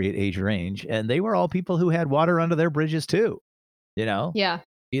appropriate age range, and they were all people who had water under their bridges too, you know, Yeah.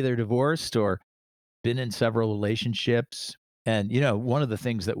 either divorced or been in several relationships. And, one of the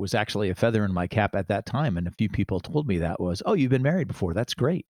things that was actually a feather in my cap at that time, and a few people told me that was, "Oh, you've been married before. That's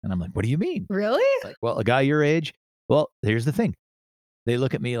great." And I'm like, "What do you mean?" Really? Like, well, a guy your age, well, here's the thing. They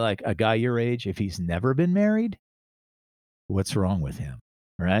look at me like a guy your age, if he's never been married, what's wrong with him?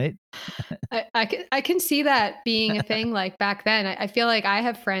 Right? I can see that being a thing, like, back then. I feel like I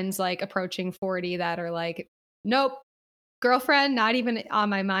have friends, like, approaching 40 that are like, "Nope, girlfriend, not even on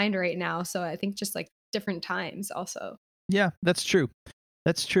my mind right now." So I think just, like, different times also. Yeah, that's true.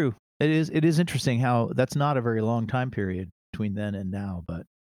 That's true. It is interesting how that's not a very long time period between then and now, but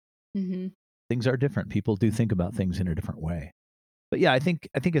Mhm. things are different. People do think about things in a different way. But yeah, I think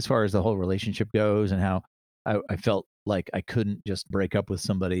as far as the whole relationship goes and how I felt like I couldn't just break up with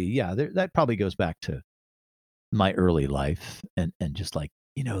somebody, yeah, that probably goes back to my early life and just like,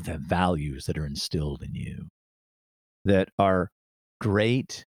 the values that are instilled in you that are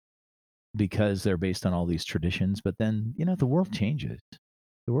great because they're based on all these traditions. But then, the world changes.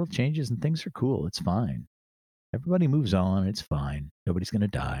 The world changes and things are cool. It's fine. Everybody moves on. It's fine. Nobody's going to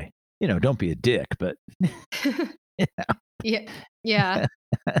die. Don't be a dick, but Yeah. Yeah.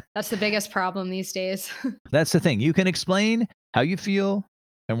 That's the biggest problem these days. that's the thing. You can explain how you feel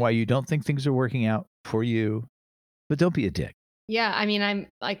and why you don't think things are working out for you, but don't be a dick. Yeah, I mean, I'm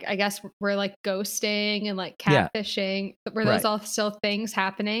like, I guess we're like ghosting and like Yeah, catfishing. Were those right. all still things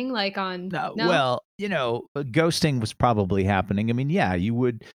happening? Like on No, no? well, ghosting was probably happening. I mean, yeah, you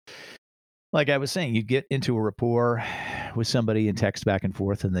would, like I was saying, you'd get into a rapport with somebody and text back and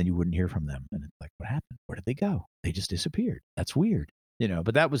forth, and then you wouldn't hear from them. And it's like, what happened? Where did they go? They just disappeared. That's weird.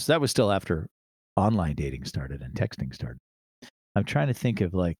 But that was still after online dating started and texting started. I'm trying to think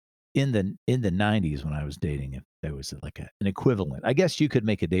of like in the 90s when I was dating, if there was like an equivalent. I guess you could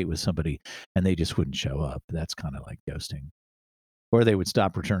make a date with somebody and they just wouldn't show up. That's kind of like ghosting. Or they would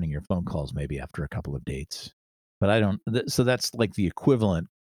stop returning your phone calls maybe after a couple of dates. But I don't so that's like the equivalent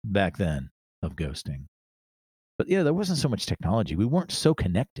back then of ghosting. But yeah, there wasn't so much technology. We weren't so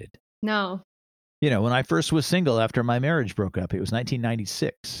connected. No. When I first was single after my marriage broke up, it was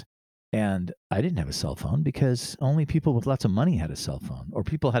 1996. And I didn't have a cell phone because only people with lots of money had a cell phone, or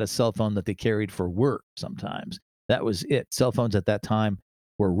people had a cell phone that they carried for work sometimes. That was it. Cell phones at that time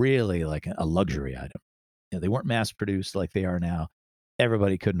were really like a luxury item. They weren't mass produced like they are now.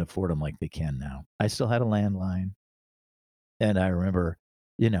 Everybody couldn't afford them like they can now. I still had a landline. And I remember,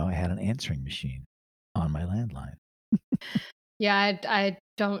 I had an answering machine on my landline. Yeah, I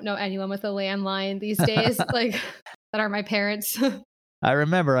don't know anyone with a landline these days, like that are my parents. I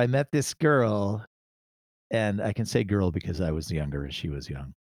remember I met this girl, and I can say girl because I was younger and she was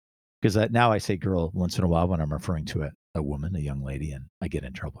young. Because now I say girl once in a while when I'm referring to a woman, a young lady, and I get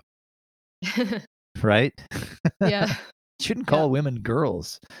in trouble. Right? Yeah. Shouldn't Yep. call women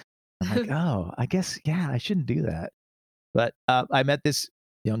girls. I'm like, oh, I guess, yeah, I shouldn't do that. But I met this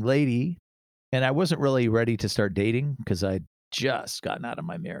young lady, and I wasn't really ready to start dating because I'd just gotten out of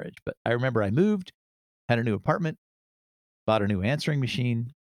my marriage. But I remember I moved, had a new apartment, bought a new answering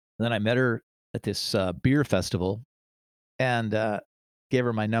machine. And then I met her at this beer festival and gave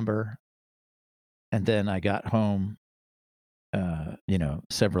her my number. And then I got home,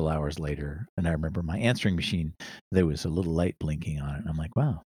 several hours later. And I remember my answering machine, there was a little light blinking on it. And I'm like,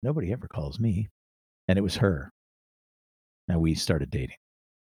 wow, nobody ever calls me. And it was her. And we started dating.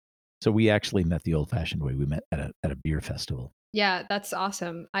 So we actually met the old fashioned way. We met at a beer festival. Yeah, that's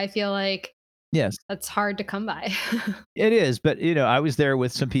awesome. I feel like Yes, that's hard to come by. it is. But I was there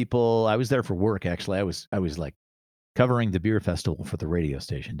with some people. I was there for work actually. I was like covering the beer festival for the radio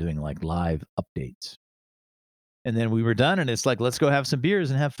station, doing like live updates. And then we were done, and it's like, let's go have some beers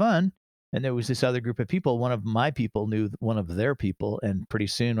and have fun. And there was this other group of people. One of my people knew one of their people, and pretty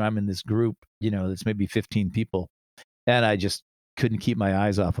soon I'm in this group, that's maybe 15 people, and I just couldn't keep my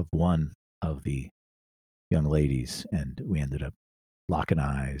eyes off of one of the young ladies, and we ended up locking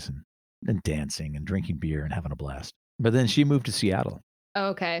eyes and dancing and drinking beer and having a blast. But then she moved to Seattle.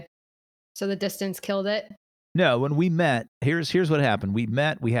 Okay. So the distance killed it? No, when we met, here's what happened. We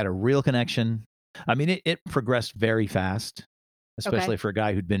met, we had a real connection. I mean, it progressed very fast, Okay. especially for a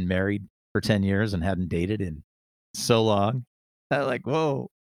guy who'd been married for 10 years and hadn't dated in so long. Like, whoa,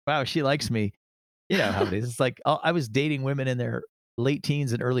 wow, she likes me. You know how it is. It's like I was dating women in their late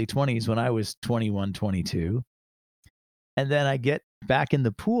teens and early 20s when I was 21, 22. And then I get back in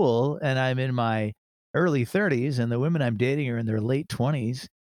the pool and I'm in my early 30s and the women I'm dating are in their late 20s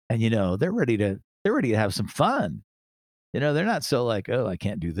and they're ready to have some fun. They're not so like, "Oh, I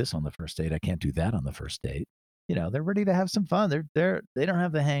can't do this on the first date. I can't do that on the first date." They're ready to have some fun. They don't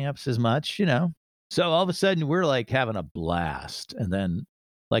have the hangups as much. So all of a sudden we're like having a blast. And then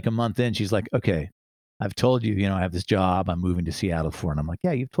like a month in, she's like, "Okay, I've told you, I have this job I'm moving to Seattle for." And I'm like,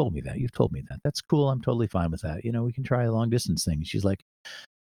 "Yeah, you've told me that. You've told me that. That's cool. I'm totally fine with that. We can try a long distance thing." She's like,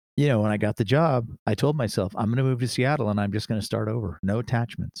 when I got the job, I told myself, I'm going to move to Seattle and I'm just going to start over. No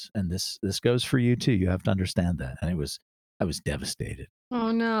attachments. And this goes for you too. You have to understand that. And I was devastated.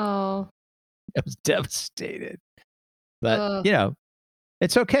 Oh no. I was devastated. But, Ugh.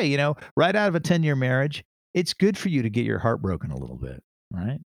 it's okay. Right out of a 10-year marriage, it's good for you to get your heart broken a little bit.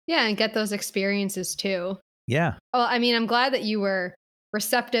 Right. Yeah, and get those experiences too. Yeah. Well, I mean, I'm glad that you were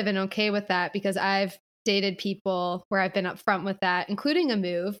receptive and okay with that because I've dated people where I've been upfront with that, including a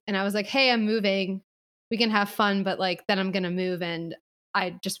move. And I was like, hey, I'm moving. We can have fun, but like then I'm gonna move and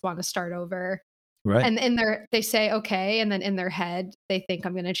I just want to start over. Right. And they say okay, and then in their head they think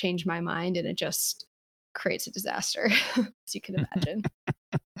I'm gonna change my mind and it just creates a disaster, as you can imagine.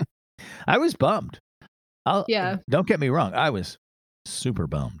 I was bummed. I'll Yeah. Don't get me wrong. I was super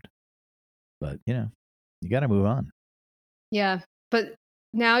bummed. But, you got to move on. Yeah. But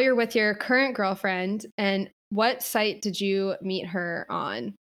now you're with your current girlfriend. And what site did you meet her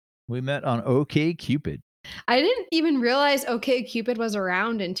on? We met on OkCupid. I didn't even realize OkCupid was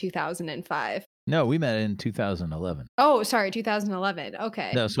around in 2005. No, we met in 2011. Oh, sorry, 2011.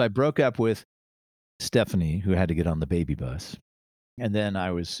 Okay. No, so I broke up with Stephanie, who had to get on the baby bus. And then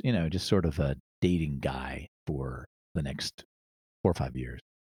I was, just sort of a dating guy for the next 4 or 5 years.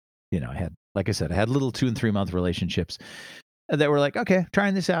 I had, like I said, I had little 2 and 3 month relationships that were like, okay,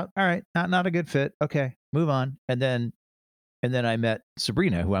 trying this out. All right, not a good fit. Okay, move on. And then I met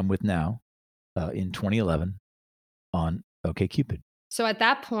Sabrina, who I'm with now, in 2011 on OkCupid. So at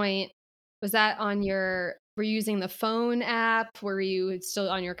that point, was that were you using the phone app? Were you still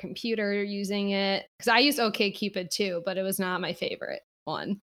on your computer using it? Because I used OkCupid too, but it was not my favorite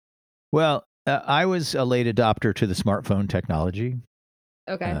one. Well, I was a late adopter to the smartphone technology.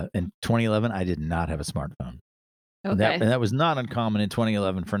 Okay. In 2011, I did not have a smartphone. And Okay. that was not uncommon in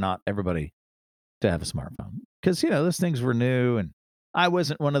 2011 for not everybody to have a smartphone because those things were new, and I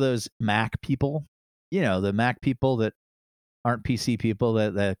wasn't one of those Mac people. The Mac people that aren't PC people.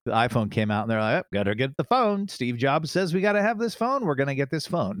 That the iPhone came out and they're like, oh, gotta get the phone. Steve Jobs says we gotta have this phone. We're gonna get this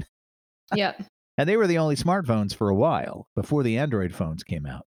phone. Yep. And they were the only smartphones for a while before the Android phones came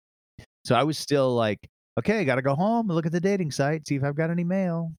out. So I was still like, okay, gotta go home and look at the dating site, see if I've got any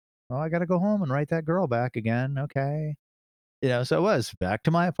mail. Oh, I gotta go home and write that girl back again. Okay. So it was back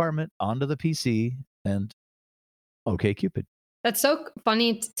to my apartment, onto the PC, and OkCupid. That's so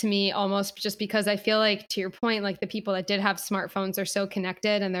funny to me almost just because I feel like, to your point, like the people that did have smartphones are so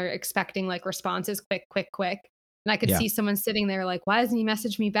connected and they're expecting like responses quick, quick, quick. And I could Yeah. see someone sitting there like, why hasn't he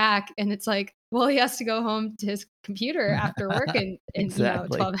messaged me back? And it's like, well, he has to go home to his computer after work in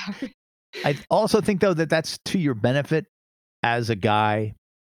Exactly. 12 hours. I also think though that that's to your benefit as a guy,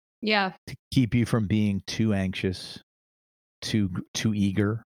 Yeah. to keep you from being too anxious, too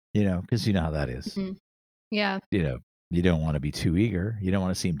eager, because you know how that is. Mhm. Yeah. You don't want to be too eager. You don't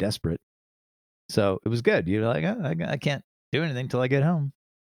want to seem desperate. So it was good. You're like, oh, I can't do anything till I get home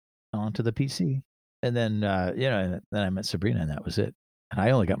onto the PC. And then, then I met Sabrina and that was it. And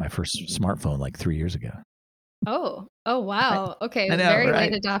I only got my first smartphone like 3 years ago. Oh. Oh, wow. Okay. I know, Very late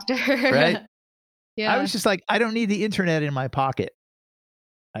right? Right? adopter. I Yeah. was just like, I don't need the internet in my pocket.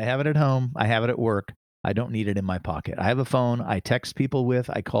 I have it at home. I have it at work. I don't need it in my pocket. I have a phone I text people with,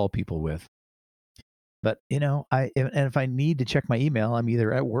 I call people with. But, if I need to check my email, I'm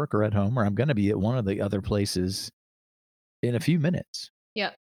either at work or at home, or I'm going to be at one of the other places in a few minutes.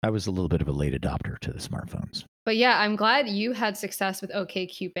 Yep. I was a little bit of a late adopter to the smartphones. But yeah, I'm glad you had success with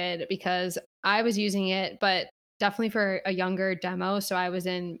OkCupid because I was using it, but definitely for a younger demo. So I was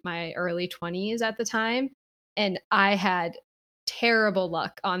in my early 20s at the time, and I had terrible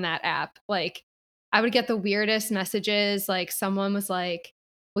luck on that app. Like, I would get the weirdest messages. Like, someone was like,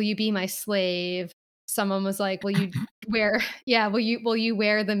 "Will you be my slave?" Someone was like, "Will you wear yeah, will you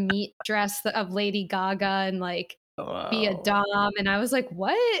wear the meat dress of Lady Gaga and like be a Wow. dom?" And I was like,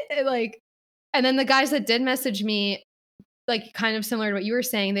 "What?" Like, and then the guys that did message me, like, kind of similar to what you were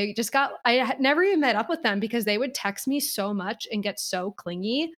saying, they just got I had never even met up with them because they would text me so much and get so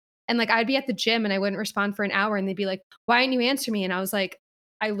clingy. And, like, I'd be at the gym and I wouldn't respond for an hour and they'd be like, "Why didn't you answer me?" And I was like,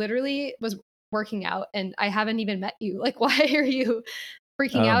 "I literally was working out and I haven't even met you. Like, why are you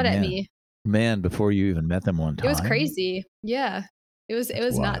freaking Oh, out at man. me?" Man, before you even met them one It was time? crazy. Yeah. It That's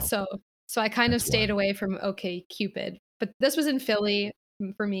was nuts. wild. So I kind of That's stayed wild. away from OkCupid. But this was in Philly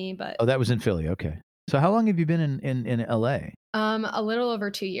for me, but, Oh, that was in Philly, okay. So how long have you been in LA? a little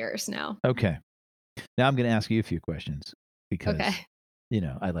over 2 years now. Okay. Now I'm gonna ask you a few questions because, Okay.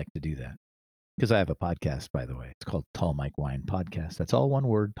 I like to do that. Because I have a podcast, by the way. It's called Tall Mike Wine Podcast. That's all one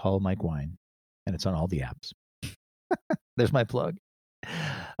word, Tall Mike Wine, and it's on all the apps. There's my plug.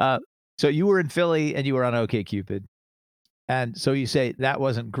 Uh, so you were in Philly and you were on OkCupid, and so you say that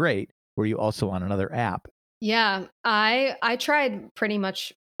wasn't great. Were you also on another app? Yeah, I tried pretty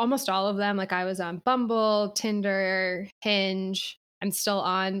much almost all of them. Like, I was on Bumble, Tinder, Hinge. I'm still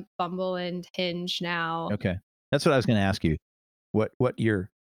on Bumble and Hinge now. Okay, that's what I was going to ask you. What you're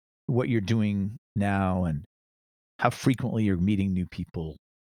doing now, and how frequently you're meeting new people,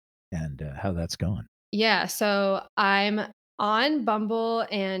 and how that's going. Yeah, so I'm on Bumble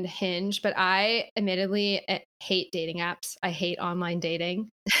and Hinge, but I admittedly hate dating apps. I hate online dating.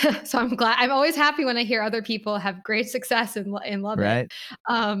 So I'm always happy when I hear other people have great success and love it. Right?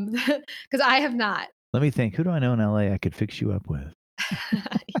 Because I have not. Let me think. Who do I know in LA I could fix you up with?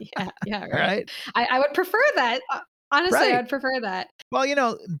 Yeah, yeah, right. Right? I would prefer that. Honestly, I Right. would prefer that.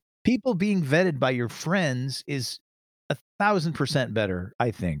 Well, people being vetted by your friends is 1,000% better, I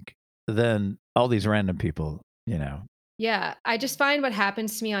think, than all these random people, Yeah, I just find what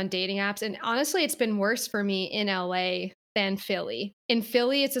happens to me on dating apps, and honestly, it's been worse for me in LA than Philly. In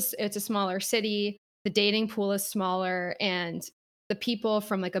Philly, it's a smaller city, the dating pool is smaller, and the people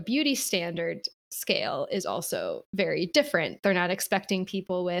from like a beauty standard scale is also very different. They're not expecting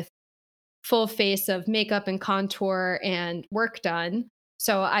people with full face of makeup and contour and work done.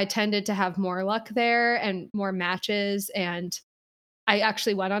 So I tended to have more luck there and more matches, and I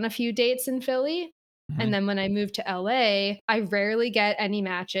actually went on a few dates in Philly, and Mhm. then when I moved to LA, I rarely get any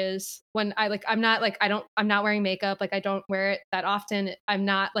matches. When I'm not like, I'm not wearing makeup, like, I don't wear it that often. I'm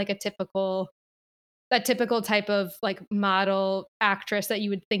not like that typical type of, like, model actress that you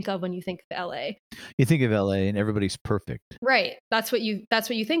would think of when you think of LA. You think of LA and everybody's perfect. Right. That's what you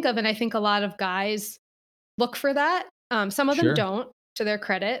think of, and I think a lot of guys look for that. Some of them Sure. don't, to their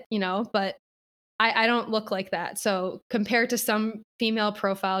credit, but I don't look like that. So compared to some female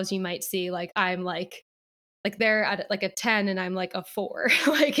profiles you might see, like I'm like they're at like a 10 and I'm like a 4,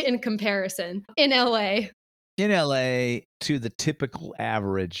 like in comparison in LA. In LA, to the typical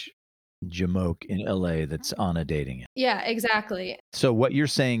average jamoke in LA that's on a dating app. Yeah, exactly. So what you're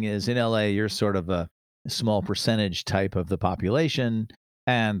saying is in LA, you're sort of a small percentage type of the population,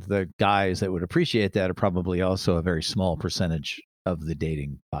 and the guys that would appreciate that are probably also a very small percentage of the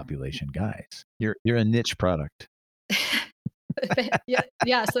dating population guys. You're a niche product. Yeah,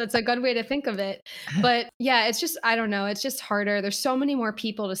 yeah, so it's a good way to think of it. But yeah, it's just I don't know, it's just harder. There's so many more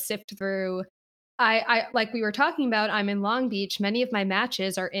people to sift through. I like we were talking about, I'm in Long Beach. Many of my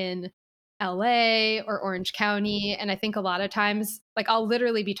matches are in LA or Orange County. And I think a lot of times, like I'll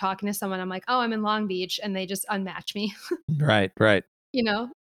literally be talking to someone, I'm like, oh, I'm in Long Beach, and they just unmatch me, Right, right. you know?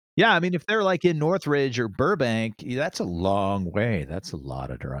 Yeah, I mean, if they're like in Northridge or Burbank, that's a long way. That's a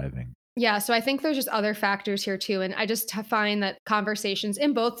lot of driving. Yeah, so I think there's just other factors here too, and I just find that conversations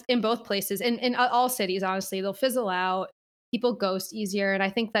in both places, in all cities, honestly, they'll fizzle out. People ghost easier, and I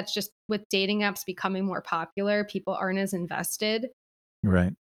think that's just with dating apps becoming more popular, people aren't as invested,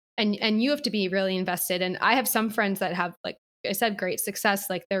 Right. and you have to be really invested. And I have some friends that have, like I said, great success.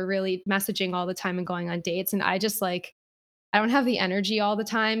 Like they're really messaging all the time and going on dates, and I just like I don't have the energy all the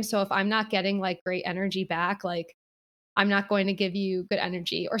time. So if I'm not getting like great energy back, like I'm not going to give you good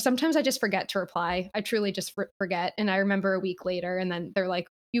energy. Or sometimes I just forget to reply. I truly just forget. And I remember a week later, and then they're like,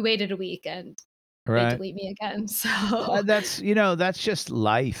 you waited a week, and they Right. delete me again. So, That's just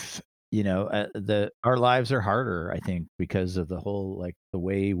life. The our lives are harder, I think, because of the whole like the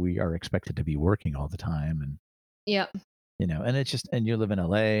way we are expected to be working all the time, and yeah. and it's just and you live in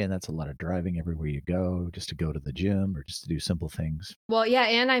LA, and that's a lot of driving everywhere you go just to go to the gym or just to do simple things. Well, yeah.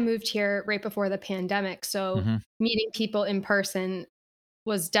 And I moved here right before the pandemic. So Hmm. meeting people in person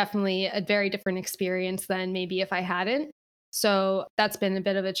was definitely a very different experience than maybe if I hadn't. So that's been a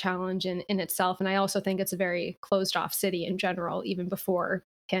bit of a challenge in itself. And I also think it's a very closed off city in general, even before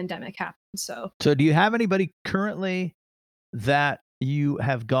pandemic happened. So So, do you have anybody currently that you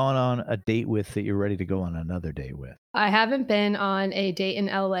have gone on a date with that you're ready to go on another date with? I haven't been on a date in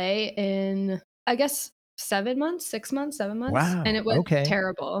LA in, I guess, 7 months, 6 months, 7 months, and Wow. it was Okay.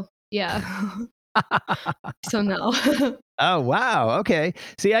 terrible. Yeah. So, no. Oh, wow, okay.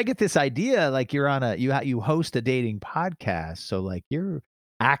 See, I get this idea like you're on a you host a dating podcast, so, like, you're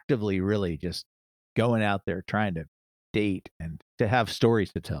actively really just going out there trying to date and to have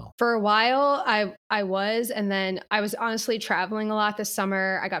stories to tell. For a while, I was, and then I was honestly traveling a lot this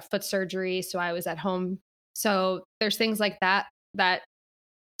summer. I got foot surgery, so I was at home. So, there's things like that that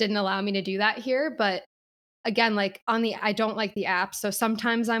didn't allow me to do that here, but again, like, I don't like the app, so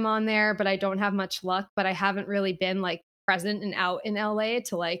sometimes I'm on there, but I don't have much luck. But I haven't really been, like, present and out in LA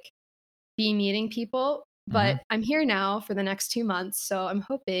to, like, be meeting people. Mhm. But I'm here now for the next 2 months, so I'm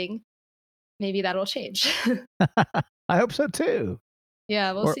hoping maybe that'll change. I hope so too.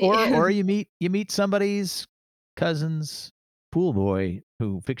 Yeah, we'll Or see. you meet somebody's cousin's pool boy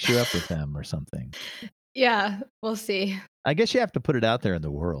who picks you up with them or something. Yeah, we'll see. I guess you have to put it out there in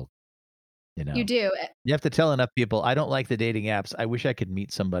the world, you You know? do. You have to tell enough people, "I don't like the dating apps. I wish I could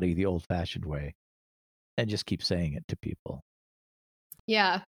meet somebody the old-fashioned way," and just keep saying it to people.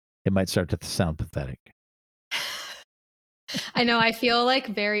 Yeah. It might start to sound pathetic. I know, I feel, like,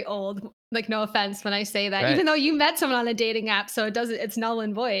 very old, like, no offense when I say that, Right. even though you met someone on a dating app, so it's null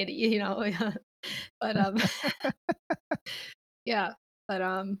and void, But, yeah, but,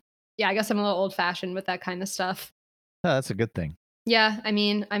 yeah, I guess I'm a little old-fashioned with that kinda stuff. No, that's a good thing. Yeah, I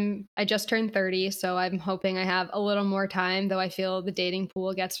mean, I just turned 30, so I'm hoping I have a little more time, though I feel the dating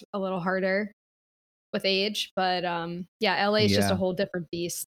pool gets a little harder with age. But, yeah, LA is just a Yeah. whole different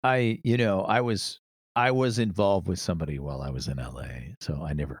beast. I was involved with somebody while I was in LA, so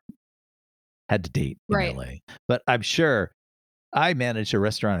I never had to date in Right. LA. But I'm sure I managed a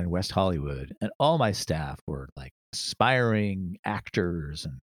restaurant in West Hollywood, and all my staff were like aspiring actors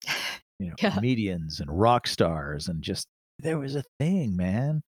and Yeah. comedians and rock stars, and just there was a thing,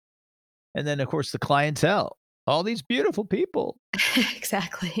 man. And then of course the clientele, all these beautiful people.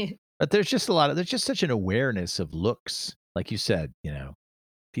 Exactly. But there's just such an awareness of looks. Like you said,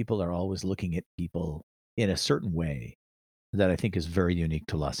 people are always looking at people in a certain way that I think is very unique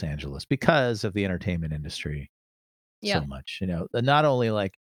to Los Angeles because of the entertainment industry so Yep. much. Not only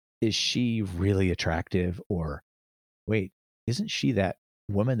like, is she really attractive, or wait, isn't she that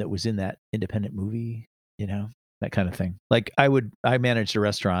woman that was in that independent movie? You know, that kind of thing. Like I managed a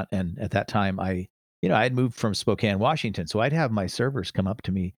restaurant, and at that time I had moved from Spokane, Washington. So I'd have my servers come up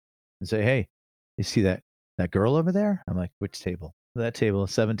to me and say, "Hey, you see that girl over there?" I'm like, "Which table?" "That table,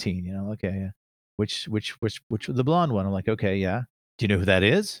 17." Okay, yeah. Which the blonde one? I'm like, "Okay, yeah." "Do you know who that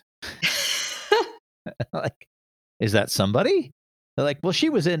is?" Like, "Is that somebody?" They're like, "Well, she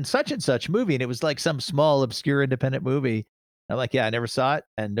was in such and such movie, and it was like some small, obscure independent movie." I'm like, "Yeah, I never saw it,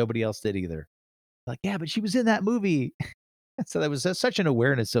 and nobody else did either." Like, "Yeah, but she was in that movie." So there was such an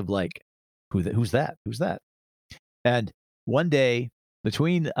awareness of like, who's that? Who's that? And one day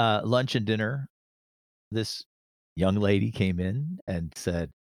between lunch and dinner, this young lady came in and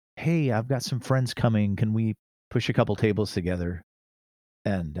said, "Hey, I've got some friends coming. Can we push a couple tables together?"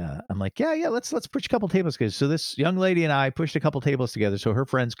 And I'm like, "Yeah, yeah, let's push a couple tables together." So this young lady and I pushed a couple tables together so her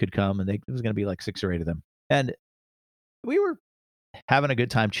friends could come, and it was going to be like 6 or 8 of them. And we were having a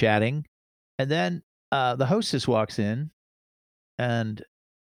good time chatting. And then the hostess walks in, and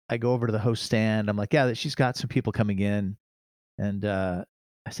I go over to the host stand. I'm like, "Yeah, she's got some people coming in." And I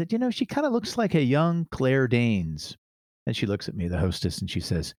said, "She kind of looks like a young Claire Danes." And she looks at me, the hostess, and she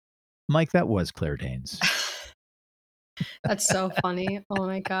says, "Mike, that was Claire Danes." That's so funny. Oh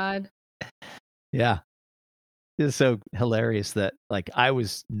my God. Yeah. It's so hilarious that like I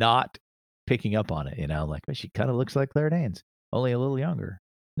was not picking up on it, like, "Oh, she kind of looks like Claire Danes, only a little younger."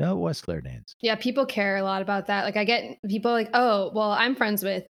 No, it was Claire Danes. Yeah, people care a lot about that. Like I get people like, "Oh, well, I'm friends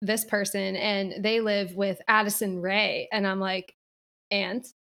with this person and they live with Addison Rae." And I'm like, "And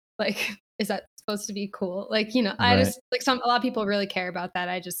like is that supposed to be cool?" Like, I Right. just like a lot of people really care about that.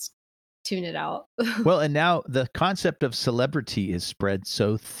 I just tune it out. Well, and now the concept of celebrity is spread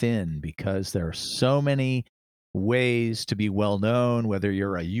so thin because there are so many ways to be well known, whether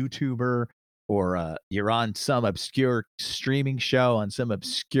you're a YouTuber or you're on some obscure streaming show on some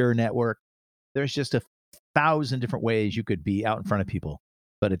obscure network. There's just a thousand different ways you could be out in front of people,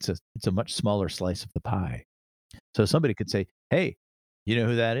 but it's a much smaller slice of the pie. So somebody could say, "Hey, you know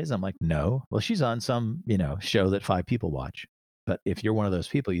who that is?" I'm like, "No." "Well, she's on some, show that 5 people watch." But if you're one of those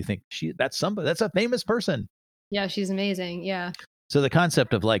people, you think that's somebody, that's a famous person. Yeah, she's amazing. Yeah. So the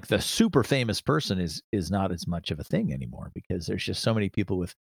concept of like the super famous person is not as much of a thing anymore because there's just so many people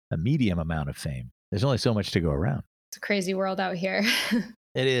with a medium amount of fame. There's only so much to go around. It's a crazy world out here.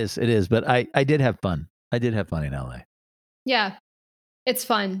 It is, but I did have fun. I did have fun in LA. Yeah. It's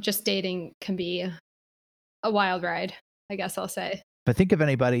fun. Just dating can be a wild ride, I guess I'll say. If I think of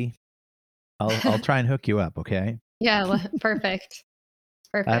anybody, I'll try and hook you up, okay? Yeah, perfect.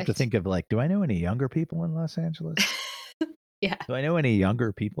 I have to Perfect. think of like, do I know any younger people in Los Angeles? Yeah. Do I know any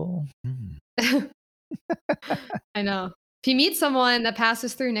younger people? I know. If you meet someone that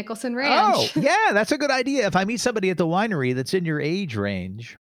passes through Nicholson Oh, Ranch. yeah, that's a good idea. If I meet somebody at the winery that's in your age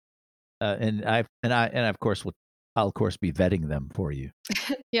range, and of course I'll of course be vetting them for you.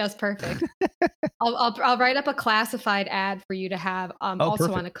 Yes, perfect. I'll write up a classified ad for you to have, Oh, also on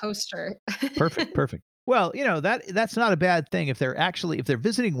perfect. a coaster. Perfect, perfect. Well, that's not a bad thing if they're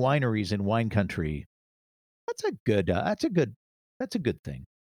visiting wineries in wine country. That's a good that's a good thing,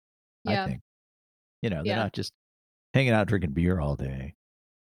 I Yeah, think. They're yeah, not just hanging out drinking beer all day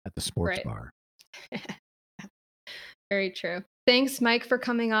at the sports right. bar. Very true. Thanks, Mike, for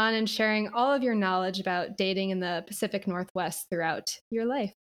coming on and sharing all of your knowledge about dating in the Pacific Northwest throughout your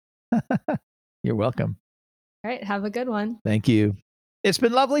life. You're welcome. All right, have a good one. Thank you. It's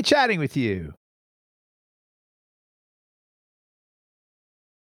been lovely chatting with you.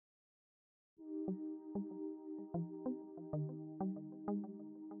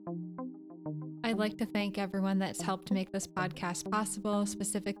 I'd like to thank everyone that's helped make this podcast possible,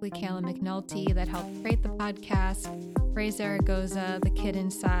 specifically Kayla McNulty that helped create the podcast, Ray Zaragoza, The Kid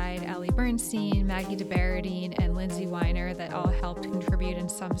Inside, Allie Bernstein, Maggie DeBaradine, and Lindsay Weiner that all helped contribute in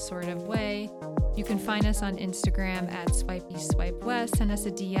some sort of way. You can find us on Instagram at SwipeySwipeWest. Send us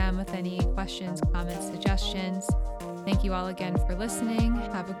a DM with any questions, comments, suggestions. Thank you all again for listening.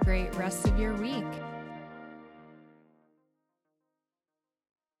 Have a great rest of your week.